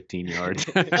one at 15 yards.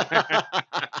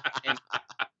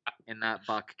 And that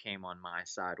buck came on my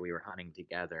side. We were hunting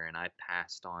together, and I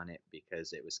passed on it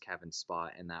because it was Kevin's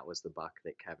spot, and that was the buck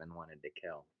that Kevin wanted to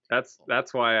kill.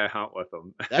 That's why I hunt with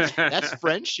him. That's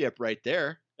friendship right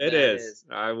there. It is.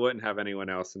 I wouldn't have anyone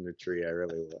else in the tree. I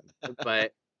really wouldn't.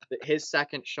 But his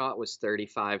second shot was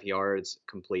 35 yards,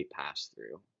 complete pass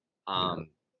through.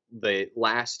 The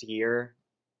last year,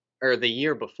 or the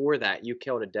year before that, you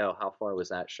killed a doe. How far was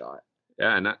that shot?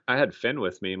 Yeah, and I had Finn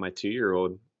with me, my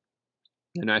 2-year-old,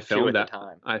 and I filmed that. 2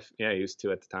 at the time. He was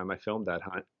 2 at the time. I filmed that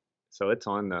hunt, so it's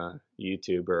on the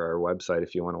YouTube or our website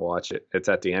if you want to watch it. It's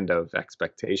at the end of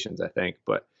Expectations, I think.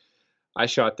 But I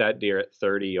shot that deer at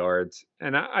 30 yards,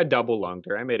 and I double lunged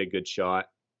her. I made a good shot,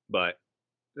 but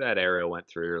that arrow went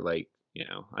through her like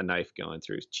a knife going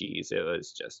through cheese. It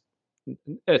was just,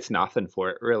 it's nothing for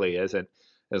it. Really isn't,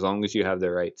 as long as you have the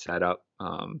right setup.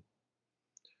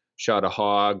 Shot a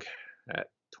hog at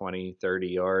 20, 30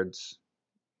 yards.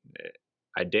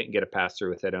 I didn't get a pass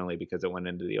through with it only because it went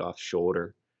into the off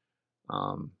shoulder.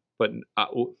 But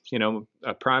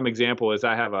a prime example is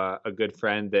I have a good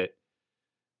friend that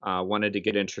wanted to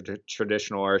get into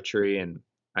traditional archery, and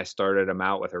I started him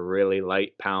out with a really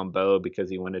light pound bow because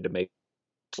he wanted to make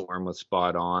form was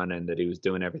spot on and that he was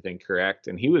doing everything correct,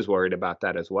 and he was worried about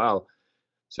that as well.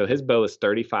 So his bow is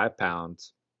 35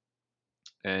 pounds,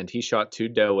 and he shot 2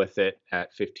 doe with it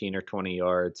at 15 or 20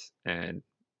 yards and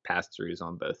pass-throughs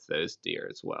on both those deer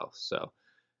as well. So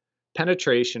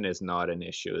penetration is not an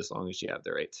issue as long as you have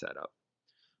the right setup.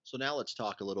 So now let's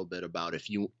talk a little bit about if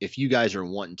you guys are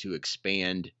wanting to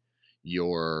expand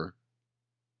your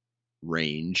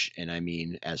range, and I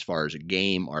mean as far as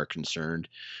game are concerned,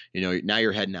 now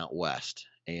you're heading out west,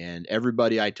 and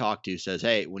everybody I talk to says,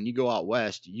 hey, when you go out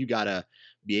west, you gotta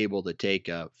be able to take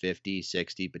a 50,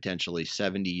 60, potentially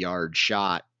 70 yard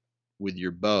shot with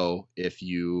your bow if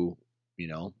you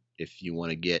want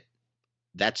to get,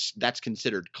 that's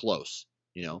considered close.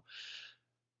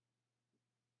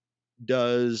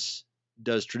 Does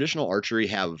traditional archery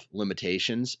have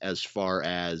limitations as far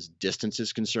as distance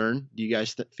is concerned? Do you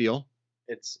guys feel?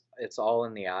 It's all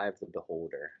in the eye of the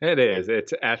beholder. It is.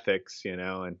 It's ethics,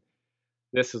 and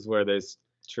this is where there's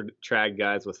trad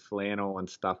guys with flannel and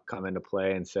stuff come into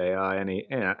play and say,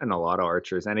 and a lot of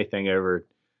archers, anything over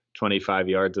 25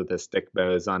 yards with a stick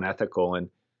bow is unethical, and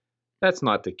that's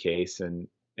not the case. And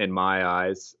in my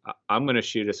eyes, I'm going to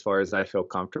shoot as far as I feel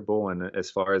comfortable and as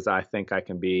far as I think I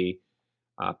can be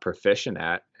proficient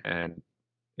at. And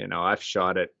I've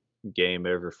shot at game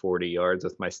over 40 yards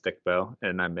with my stick bow,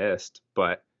 and I missed,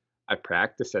 but I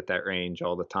practice at that range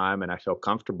all the time, and I feel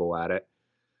comfortable at it.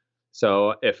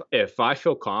 So if I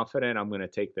feel confident, I'm going to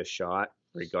take this shot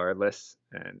regardless.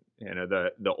 And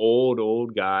the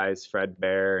old guys, Fred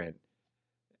Bear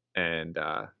and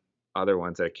other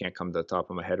ones that I can't come to the top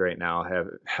of my head right now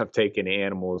have taken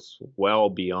animals well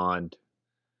beyond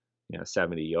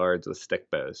 70 yards with stick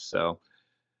bows. So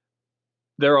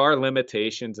there are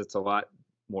limitations. It's a lot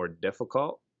more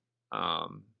difficult,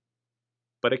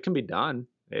 but it can be done.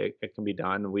 It can be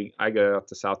done. I go out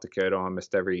to South Dakota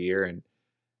almost every year,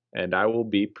 and I will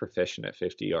be proficient at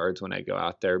 50 yards when I go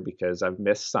out there because I've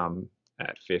missed some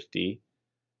at 50,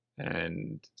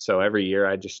 and so every year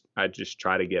I just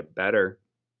try to get better.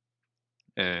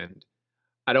 And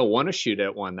I don't want to shoot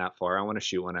at one that far. I want to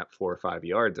shoot one at 4 or 5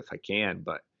 yards if I can.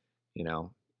 But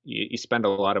you spend a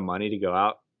lot of money to go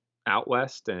out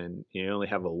west, and you only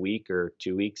have a week or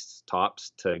 2 weeks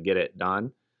tops to get it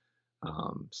done.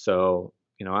 So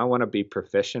I want to be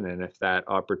proficient, and if that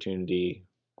opportunity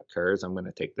occurs, I'm going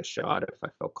to take the shot if I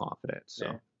feel confident. So.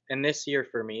 Yeah. And this year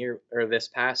for me, or this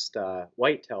past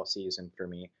whitetail season for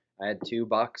me, I had 2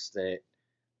 bucks that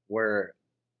were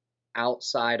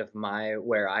outside of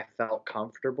where I felt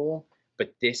comfortable.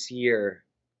 But this year,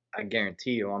 I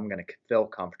guarantee you, I'm going to feel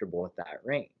comfortable with that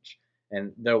range.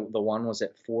 And the one was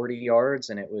at 40 yards,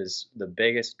 and it was the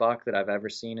biggest buck that I've ever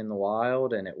seen in the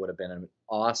wild, and it would have been an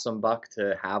awesome buck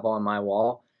to have on my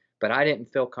wall. But I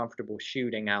didn't feel comfortable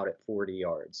shooting out at 40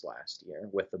 yards last year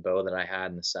with the bow that I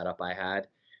had and the setup I had.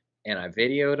 And I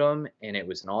videoed them, and it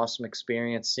was an awesome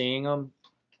experience seeing them.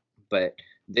 But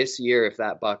this year, if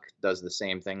that buck does the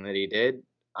same thing that he did,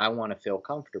 I want to feel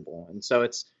comfortable. And so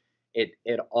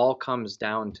it all comes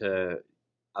down to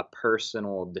a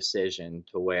personal decision,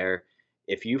 to where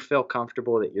if you feel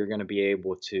comfortable that you're going to be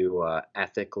able to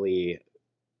ethically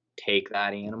take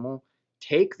that animal,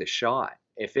 take the shot.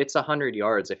 If it's 100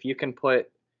 yards, if you can put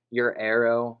your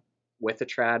arrow with a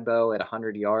trad bow at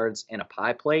 100 yards in a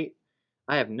pie plate,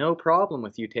 I have no problem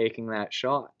with you taking that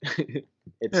shot.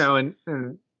 And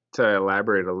to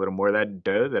elaborate a little more, that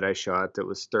doe that I shot that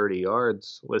was 30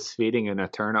 yards was feeding in a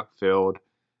turnip field,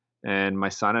 and my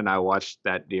son and I watched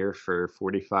that deer for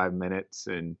 45 minutes,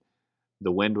 and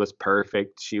the wind was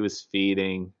perfect. She was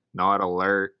feeding, not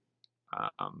alert.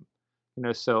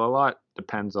 So a lot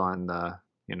depends on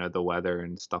the weather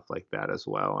and stuff like that as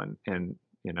well, and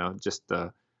just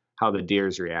how the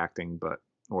deer's reacting,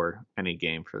 or any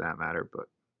game for that matter. But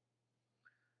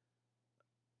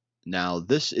now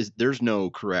there's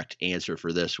no correct answer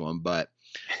for this one, but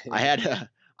I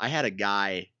had a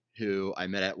guy who I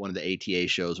met at one of the ATA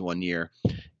shows one year,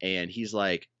 and he's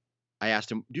like, I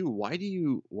asked him, dude, why do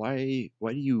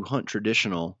you hunt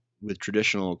traditional with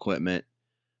traditional equipment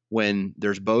when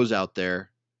there's bows out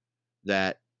there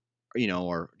that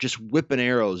are just whipping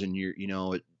arrows, and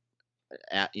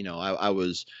I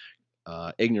was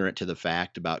ignorant to the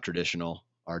fact about traditional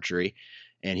archery.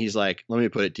 And he's like, let me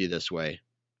put it to you this way.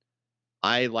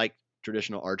 I like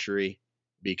traditional archery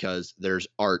because there's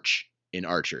arch in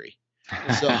archery.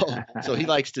 So he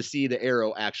likes to see the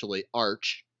arrow actually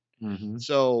arch. Mm-hmm.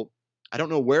 So I don't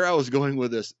know where I was going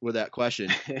with that question,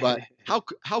 but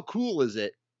how cool is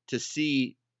it to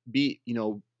see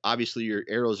obviously your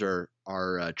arrows are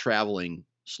traveling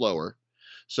slower.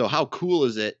 So how cool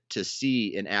is it to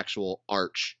see an actual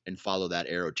arch and follow that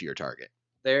arrow to your target?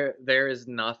 There is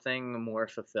nothing more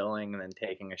fulfilling than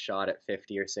taking a shot at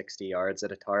 50 or 60 yards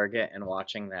at a target and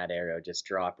watching that arrow just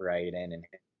drop right in and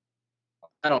hit.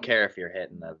 I don't care if you're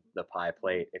hitting the pie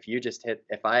plate. If you just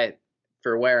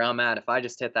for where I'm at, if I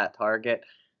just hit that target,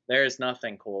 there's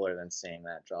nothing cooler than seeing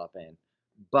that drop in.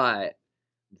 But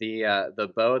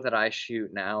the bow that I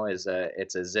shoot now it's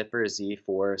a Zipper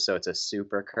Z4, so it's a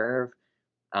super curve.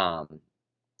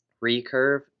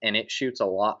 Recurve, and it shoots a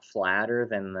lot flatter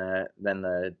than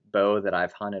the bow that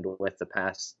I've hunted with the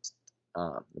past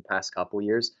couple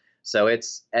years. So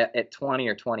it's at 20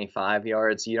 or 25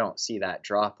 yards, you don't see that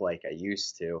drop like I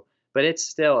used to, but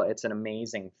it's an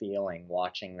amazing feeling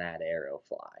watching that arrow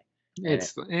fly.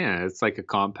 It's like a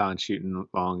compound shooting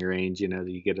long range.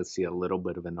 You get to see a little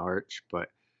bit of an arch, but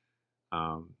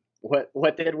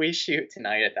What did we shoot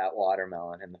tonight at that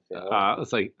watermelon in the field? It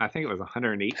was I think it was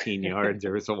 118 yards.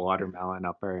 There was a watermelon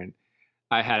up there, and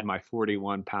I had my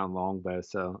 41-pound longbow.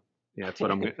 So yeah, that's what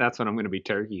I'm going to be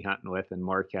turkey hunting with. And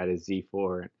Mark had his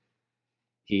Z4. And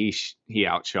he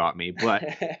outshot me, but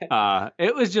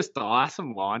it was just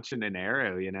awesome launching an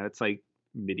arrow. It's like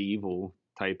medieval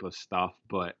type of stuff,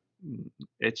 but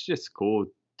it's just cool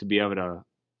to be able to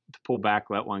pull back,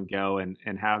 let one go, and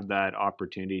have that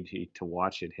opportunity to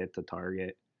watch it hit the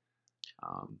target.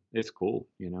 It's cool,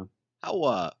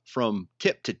 How from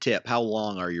tip to tip, how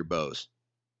long are your bows?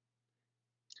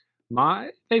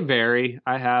 They vary.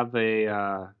 I have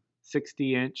a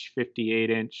 60-inch,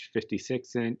 58-inch,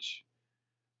 56-inch.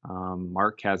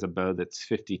 Mark has a bow that's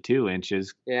 52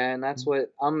 inches. Yeah, and that's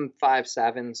what I'm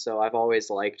 5'7", so I've always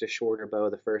liked a shorter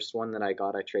bow. The first one that I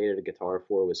traded a guitar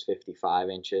for was 55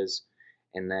 inches.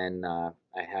 And then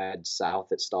I had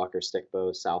South at Stalker Stick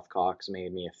Bows. South Cox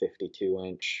made me a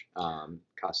 52-inch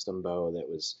custom bow that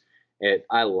was it.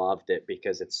 I loved it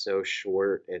because it's so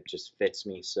short. It just fits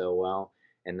me so well.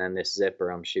 And then this Zipper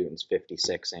I'm shooting is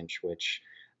 56-inch, which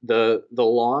the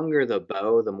longer the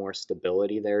bow, the more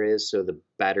stability there is, so the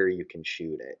better you can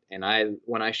shoot it. And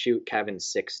when I shoot Kevin's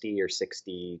 60 or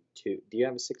 62, do you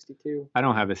have a 62? I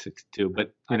don't have a 62,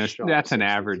 but that's an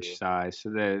average size.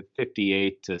 So the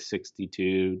 58 to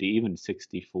 62 to even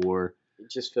 64.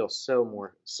 It just feels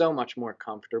so much more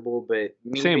comfortable. But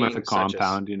same with a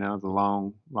compound,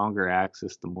 the longer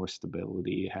axis, the more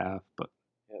stability you have. But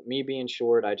me being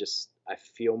short, I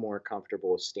feel more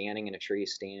comfortable standing in a tree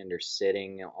stand or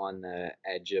sitting on the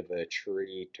edge of a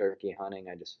tree turkey hunting.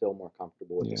 I just feel more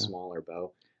comfortable with a Yeah. smaller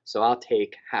bow. So I'll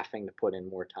take having to put in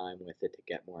more time with it to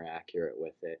get more accurate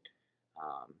with it,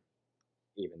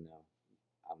 even though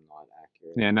I'm not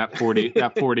accurate. Yeah, and that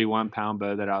 41-pound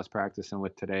bow that I was practicing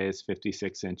with today is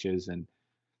 56 inches, and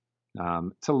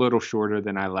it's a little shorter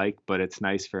than I like, but it's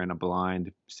nice for in a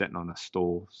blind sitting on a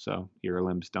stool, so your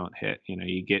limbs don't hit.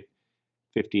 You get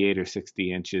 58 or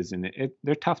 60 inches, and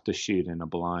they're tough to shoot in a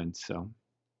blind.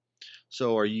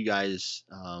 So are you guys?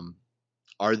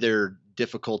 Are there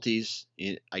difficulties,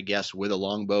 I guess, with a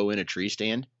longbow in a tree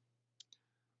stand?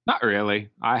 Not really.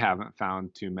 I haven't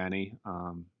found too many.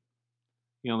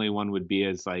 The only one would be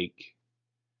is like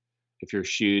if you're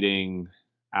shooting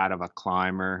out of a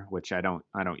climber, which I don't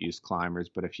use climbers,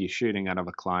 but if you're shooting out of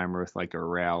a climber with like a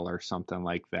rail or something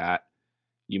like that,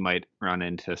 you might run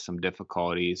into some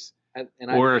difficulties.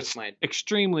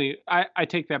 Extremely, I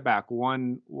take that back.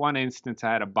 One instance,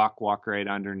 I had a buck walk right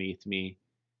underneath me,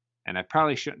 and I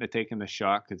probably shouldn't have taken the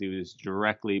shot because he was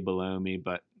directly below me,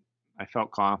 but I felt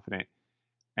confident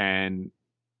and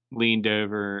leaned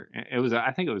over.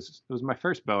 I think it was my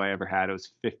first bow I ever had. It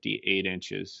was 58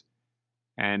 inches,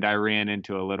 and I ran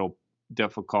into a little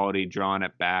difficulty drawing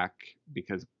it back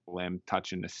because of the limb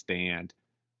touching the stand,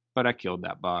 but I killed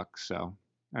that buck. So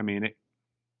I mean,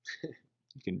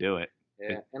 you can do it.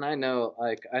 Yeah, and I know,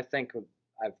 like, I think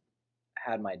I've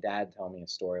had my dad tell me a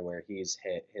story where he's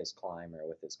hit his climber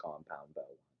with his compound bow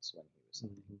once when he was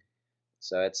hunting.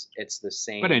 So it's the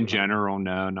same. But in general,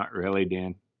 no, not really,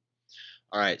 Dan.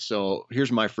 All right, so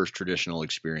here's my first traditional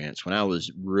experience. When I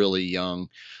was really young,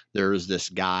 there was this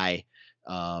guy,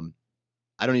 I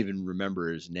don't even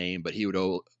remember his name, but he would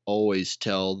always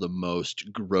tell the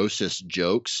most grossest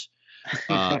jokes,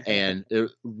 and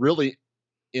it really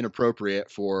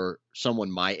inappropriate for someone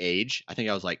my age. I think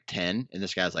I was like 10 and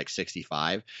this guy's like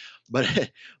 65. But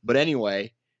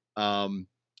anyway,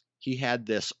 he had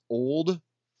this old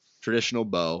traditional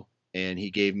bow and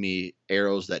he gave me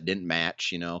arrows that didn't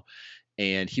match,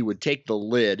 and he would take the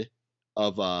lid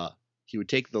of a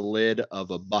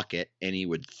bucket and he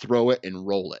would throw it and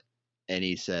roll it. And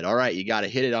he said, "All right, you got to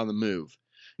hit it on the move."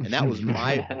 And that was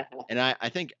and I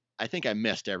think I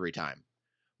missed every time,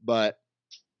 but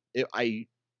I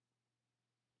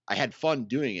had fun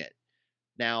doing it.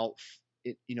 Now,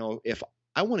 if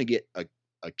I want to get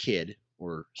a kid,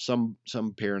 or some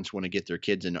parents want to get their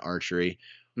kids into archery,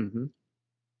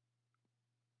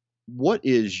 what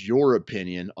is your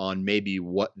opinion on maybe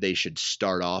what they should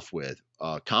start off with,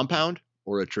 a compound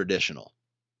or a traditional?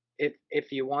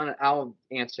 If you want, I'll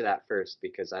answer that first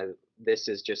because this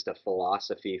is just a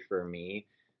philosophy for me.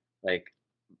 Like,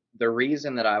 the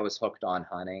reason that I was hooked on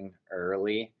hunting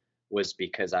early was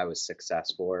because I was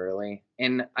successful early,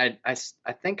 and I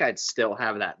think I'd still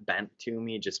have that bent to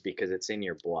me just because it's in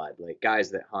your blood. Like,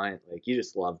 guys that hunt, like, you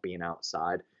just love being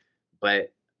outside.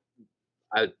 But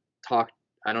I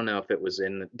don't know if it was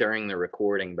during the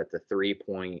recording, but the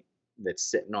 3-point that's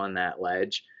sitting on that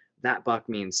ledge, that buck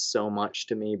means so much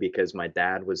to me because my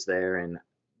dad was there and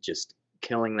just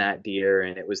killing that deer,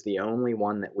 and it was the only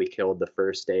one that we killed the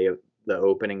first day of the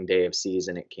opening day of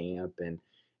season at camp, and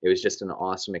it was just an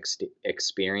awesome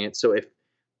experience. So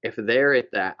if they're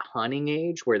at that hunting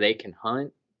age where they can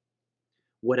hunt,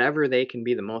 whatever they can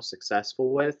be the most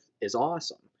successful with is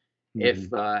awesome.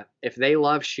 If they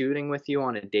love shooting with you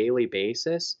on a daily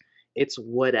basis, it's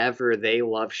whatever they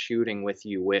love shooting with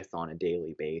you with on a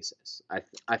daily basis.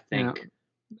 I think.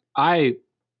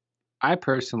 I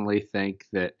personally think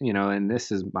that, and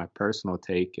this is my personal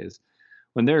take, is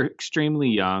when they're extremely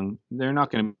young, they're not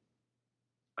going to.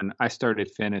 And I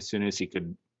started Finn as soon as he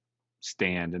could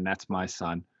stand, and that's my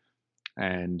son.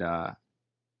 And to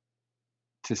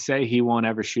say he won't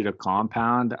ever shoot a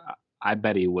compound, I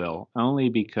bet he will, only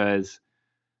because,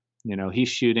 he's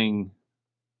shooting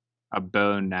a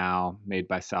bow now made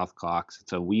by South Cox.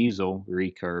 It's a Weasel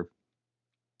recurve,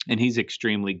 and he's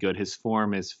extremely good. His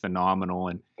form is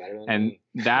phenomenal, and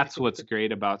that's what's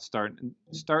great about starting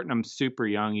them super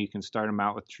young. You can start them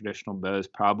out with traditional bows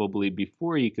probably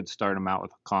before you could start them out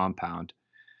with a compound.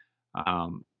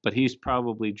 But he's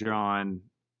probably drawn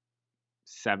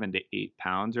 7 to 8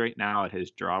 pounds right now at his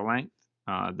draw length.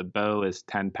 The bow is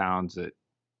 10 pounds at,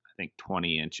 I think,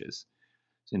 20 inches.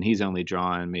 And he's only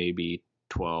drawn maybe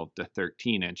 12 to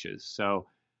 13 inches. So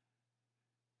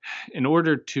in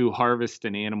order to harvest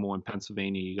an animal in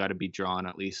Pennsylvania, you got to be drawing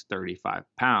at least 35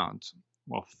 pounds.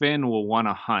 Well, Finn will want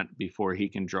to hunt before he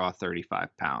can draw 35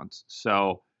 pounds.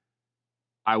 So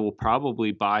I will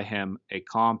probably buy him a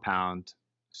compound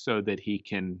so that he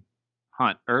can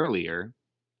hunt earlier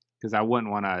because I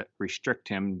wouldn't want to restrict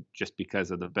him just because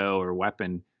of the bow or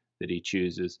weapon that he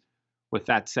chooses. With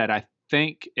that said, I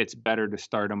think it's better to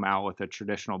start him out with a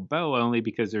traditional bow only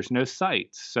because there's no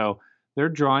sights. So they're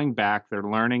drawing back, they're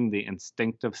learning the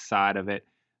instinctive side of it.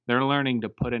 They're learning to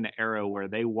put an arrow where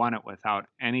they want it without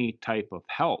any type of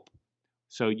help.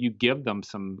 So you give them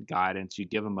some guidance, you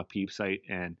give them a peep sight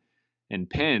and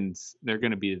pins, they're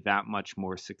going to be that much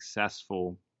more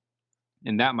successful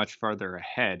and that much farther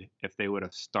ahead if they would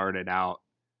have started out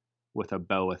with a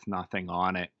bow with nothing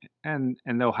on it, and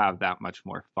they'll have that much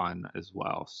more fun as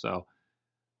well. So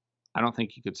I don't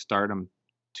think you could start them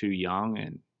too young.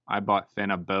 And I bought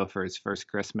Finn a bow for his first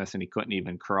Christmas and he couldn't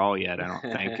even crawl yet, I don't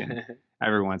think. And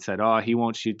everyone said, oh, he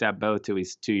won't shoot that bow till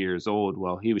he's 2 years old.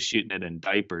 Well, he was shooting it in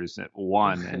diapers at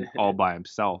 1 and all by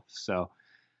himself. So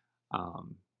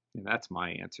that's my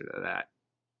answer to that.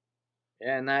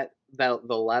 Yeah, and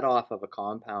the let off of a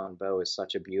compound bow is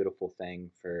such a beautiful thing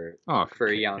for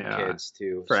young kids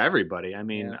too. For everybody. I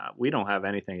mean, we don't have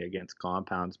anything against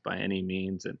compounds by any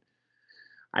means, and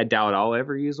I doubt I'll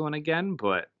ever use one again.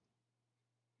 But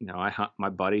I hunt. My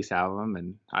buddies have them,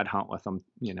 and I'd hunt with them.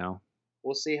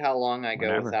 We'll see how long I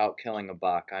go without killing a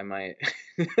buck. I might.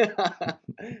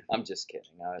 I'm just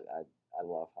kidding. I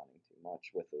love hunting too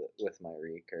much with my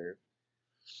recurve.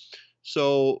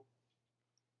 So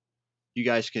you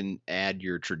guys can add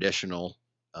your traditional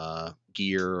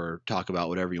gear or talk about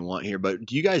whatever you want here, but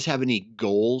do you guys have any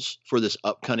goals for this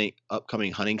upcoming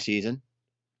hunting season?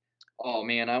 Oh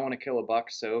man, I want to kill a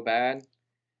buck so bad.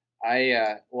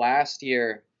 I last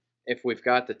year, if we've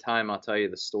got the time, I'll tell you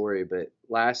the story, but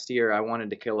last year I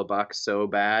wanted to kill a buck so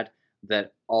bad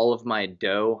that all of my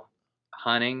doe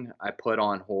hunting I put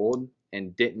on hold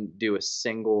and didn't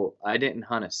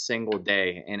hunt a single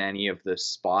day in any of the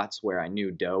spots where I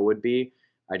knew doe would be.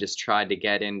 I just tried to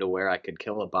get into where I could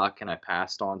kill a buck, and I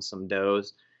passed on some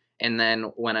does. And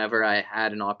then whenever I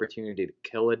had an opportunity to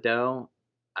kill a doe,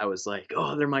 I was like,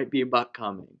 oh, there might be a buck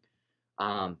coming.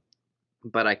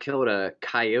 But I killed a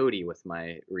coyote with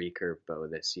my recurve bow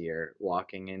this year,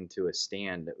 walking into a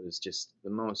stand. It was just the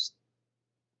most,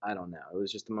 it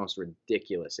was just the most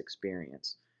ridiculous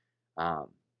experience.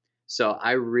 So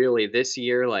I really, this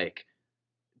year, like,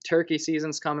 turkey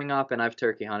season's coming up, and I've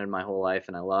turkey hunted my whole life,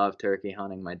 and I love turkey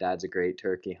hunting. My dad's a great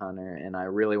turkey hunter, and I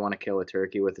really want to kill a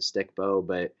turkey with a stick bow,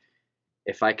 but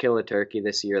if I kill a turkey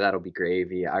this year, that'll be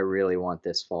gravy. I really want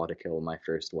this fall to kill my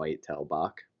first whitetail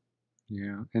buck.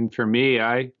 Yeah, and for me,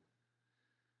 I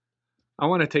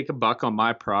want to take a buck on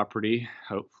my property,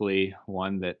 hopefully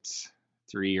one that's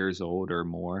 3 years old or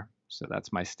more. So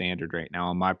that's my standard right now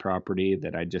on my property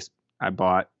that I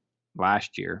bought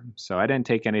last year. So I didn't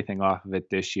take anything off of it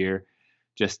this year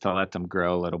just to let them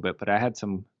grow a little bit, but I had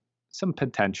some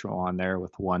potential on there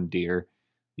with one deer.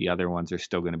 The other ones are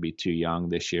still going to be too young.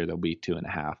 This year they'll be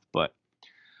 2.5, but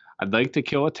I'd like to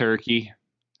kill a turkey.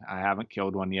 I haven't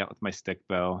killed one yet with my stick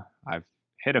bow. I've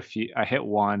hit a few. I hit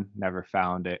one, never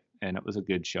found it, and it was a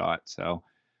good shot. So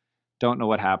don't know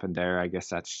what happened there. I guess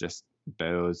that's just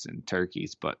bows and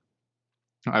turkeys, but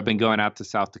I've been going out to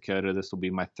South Dakota. This will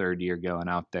be my 3rd year going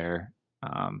out there.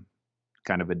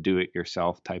 Kind of a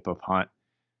do-it-yourself type of hunt.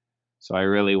 So I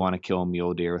really want to kill a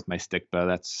mule deer with my stick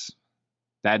bow.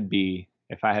 That'd be,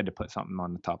 if I had to put something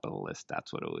on the top of the list,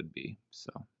 that's what it would be.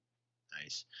 So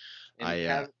nice.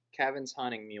 And Kevin's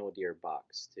hunting mule deer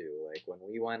bucks too. Like when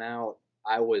we went out,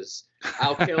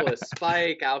 I'll kill a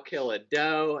spike, I'll kill a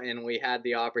doe, and we had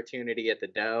the opportunity at the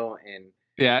doe,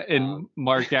 and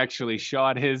Mark actually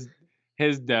shot his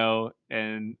doe,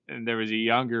 and there was a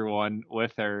younger one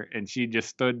with her, and she just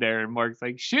stood there, and Mark's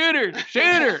like, shoot her.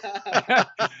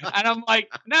 And I'm like,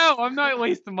 no, I'm not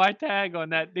wasting my tag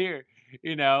on that deer,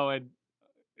 and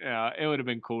it would have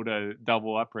been cool to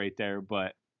double up right there,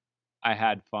 but I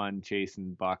had fun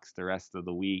chasing bucks the rest of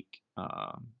the week.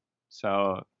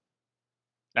 So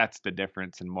that's the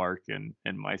difference in Mark and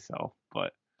myself.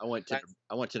 But I went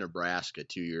to Nebraska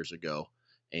 2 years ago,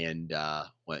 and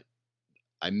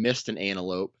I missed an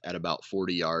antelope at about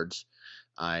 40 yards.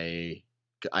 I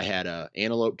had a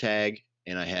antelope tag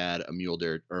and I had a mule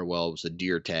deer, it was a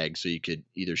deer tag. So you could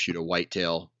either shoot a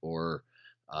whitetail or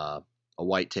a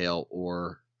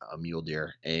mule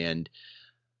deer. And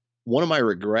one of my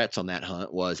regrets on that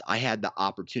hunt was I had the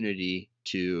opportunity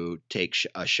to take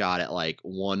a shot at like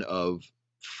one of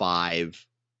 5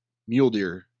 mule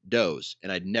deer does,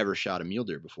 and I'd never shot a mule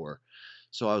deer before.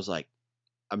 So I was like,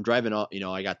 I'm driving up,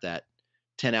 I got that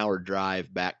 10-hour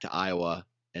drive back to Iowa,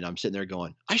 and I'm sitting there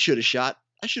going, I should have shot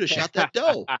that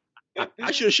doe.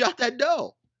 I should have shot that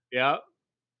doe. Yeah.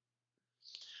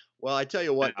 Well, I tell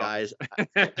you what, guys.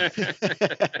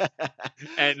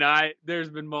 And there's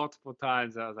been multiple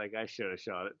times I was like, I should have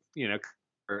shot it. You know,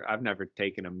 or I've never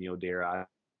taken a mule deer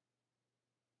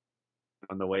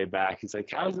on the way back. He's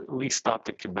like, we stopped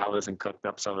at Cabela's and cooked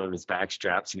up some of his back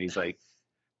straps. And he's like,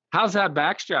 how's that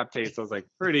backstrap taste? I was like,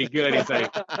 pretty good. He's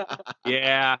like,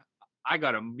 yeah, I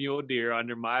got a mule deer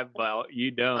under my belt.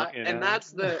 You don't. You know? And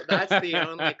that's the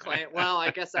only claim. Well,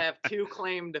 I guess I have two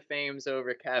claim to fames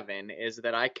over Kevin, is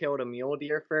that I killed a mule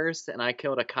deer first and I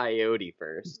killed a coyote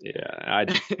first. Yeah, I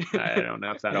don't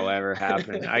know if that'll ever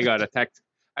happen. I got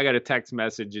a text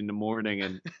message in the morning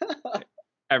and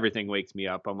everything wakes me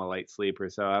up. I'm a light sleeper,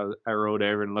 so I rolled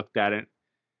over and looked at it. And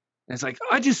it's like,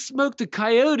 I just smoked a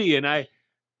coyote, and I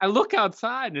look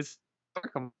outside and it's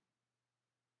dark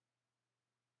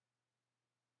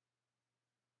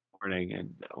morning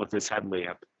and with his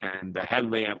headlamp, and the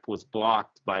headlamp was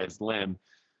blocked by his limb,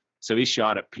 so he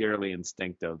shot it purely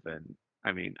instinctive. And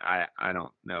I mean, I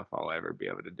don't know if I'll ever be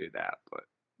able to do that, but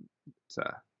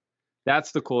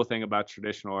that's the cool thing about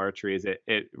traditional archery, is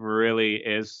it really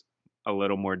is a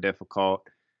little more difficult.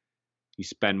 You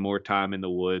spend more time in the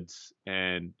woods,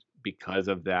 and because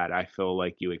of that, I feel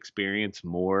like you experience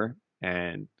more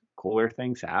and cooler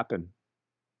things happen.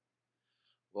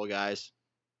 Well, guys,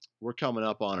 we're coming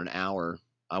up on an hour.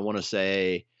 I want to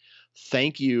say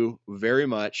thank you very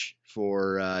much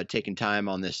for taking time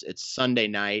on this. It's Sunday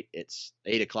night. It's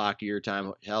 8:00 your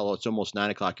time. Hell, it's almost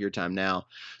 9:00 your time now.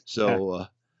 So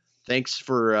thanks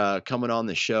for coming on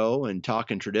the show and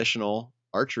talking traditional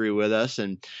archery with us.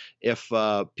 And if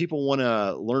people want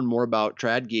to learn more about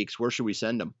Trad Geeks, where should we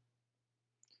send them?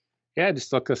 Yeah,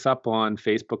 just look us up on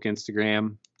Facebook,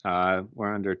 Instagram.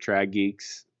 We're under Trad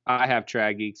Geeks. I have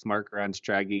Trad Geeks. Mark runs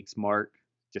Trad Geeks Mark,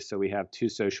 just so we have two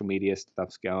social media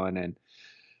stuffs going,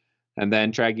 and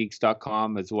then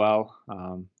tradgeeks.com as well.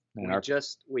 We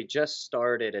just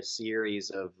started a series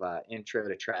of intro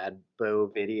to trad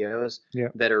bow videos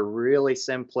that are really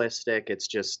simplistic. It's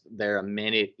just they're a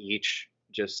minute each,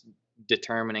 just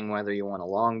determining whether you want a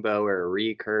longbow or a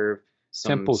recurve,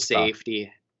 some simple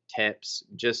safety tips,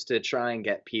 just to try and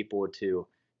get people to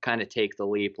kind of take the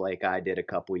leap like I did a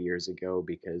couple years ago,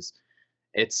 because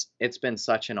it's been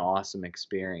such an awesome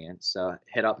experience. So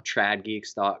hit up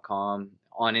tradgeeks.com.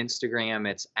 On Instagram,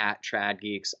 it's at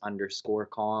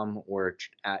tradgeeks_com or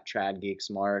at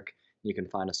tradgeeksmark. You can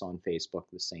find us on Facebook,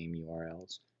 the same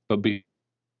URLs. But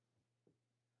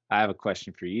I have a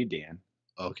question for you, Dan.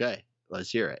 Okay, let's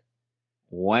hear it.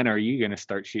 When are you going to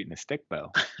start shooting a stick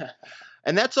bow?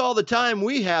 And that's all the time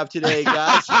we have today,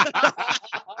 guys.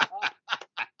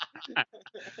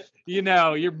 You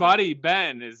know, your buddy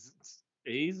Ben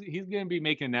he's going to be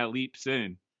making that leap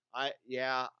soon.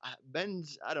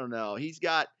 Ben's, I don't know. He's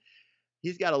got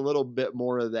a little bit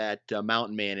more of that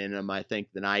mountain man in him, I think,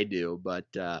 than I do. But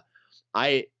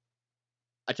I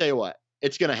tell you what,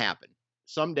 it's going to happen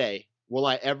someday. Will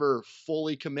I ever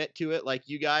fully commit to it like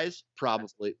you guys?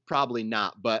 Probably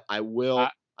not. But I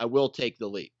will take the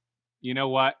leap. You know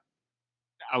what?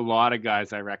 A lot of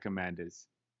guys I recommend is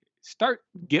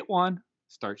get one,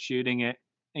 start shooting it,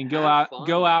 and go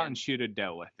out and shoot a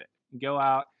doe with it. Go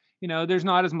out. You know, there's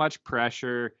not as much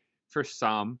pressure for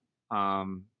some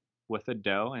with a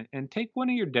doe, and take one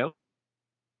of your doe.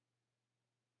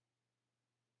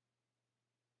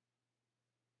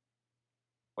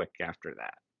 Quick after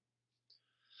that.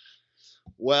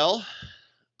 Well,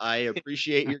 I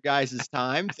appreciate your guys'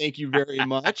 time. Thank you very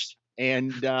much.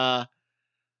 And I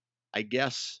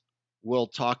guess we'll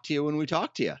talk to you when we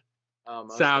talk to you.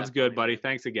 Sounds good, buddy.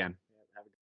 Thanks again.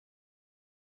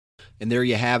 And there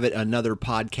you have it, another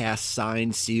podcast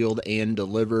signed, sealed, and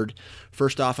delivered.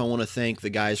 First off, I want to thank the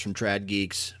guys from Trad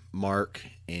Geeks, Mark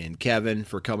and Kevin,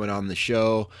 for coming on the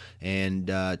show and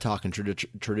talking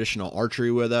traditional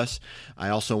archery with us. I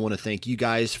also want to thank you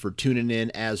guys for tuning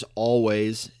in as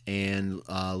always and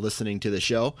listening to the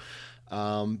show.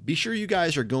 Be sure you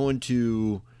guys are going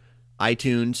to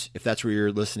iTunes, if that's where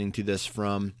you're listening to this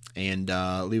from, and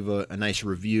leave a nice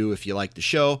review if you like the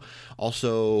show.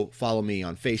 Also, follow me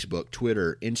on Facebook,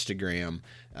 Twitter, Instagram,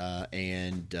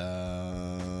 and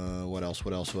what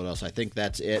else? I think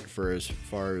that's it for as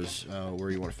far as where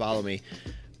you want to follow me.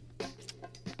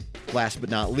 Last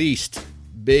but not least,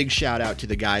 big shout out to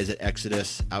the guys at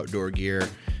Exodus Outdoor Gear.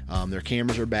 Their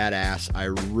cameras are badass. I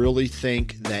really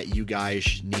think that you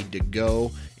guys need to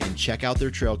go and check out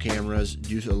their trail cameras,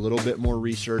 do a little bit more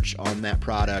research on that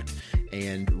product,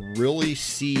 and really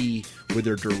see with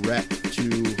their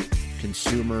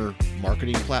direct-to-consumer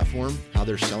marketing platform how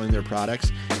they're selling their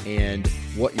products and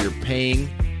what you're paying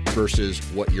versus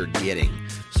what you're getting.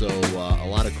 So a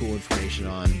lot of cool information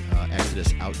on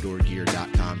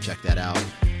ExodusOutdoorGear.com. Check that out.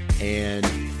 And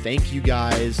thank you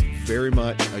guys very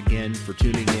much again for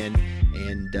tuning in.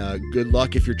 And good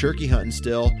luck if you're turkey hunting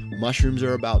still. Mushrooms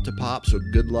are about to pop, so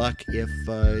good luck if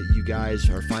you guys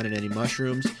are finding any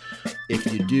mushrooms.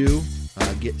 If you do,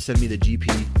 send me the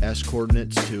GPS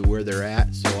coordinates to where they're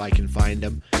at so I can find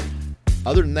them.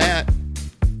 Other than that,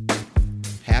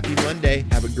 happy Monday.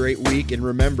 Have a great week, and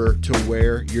remember to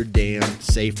wear your damn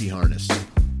safety harness.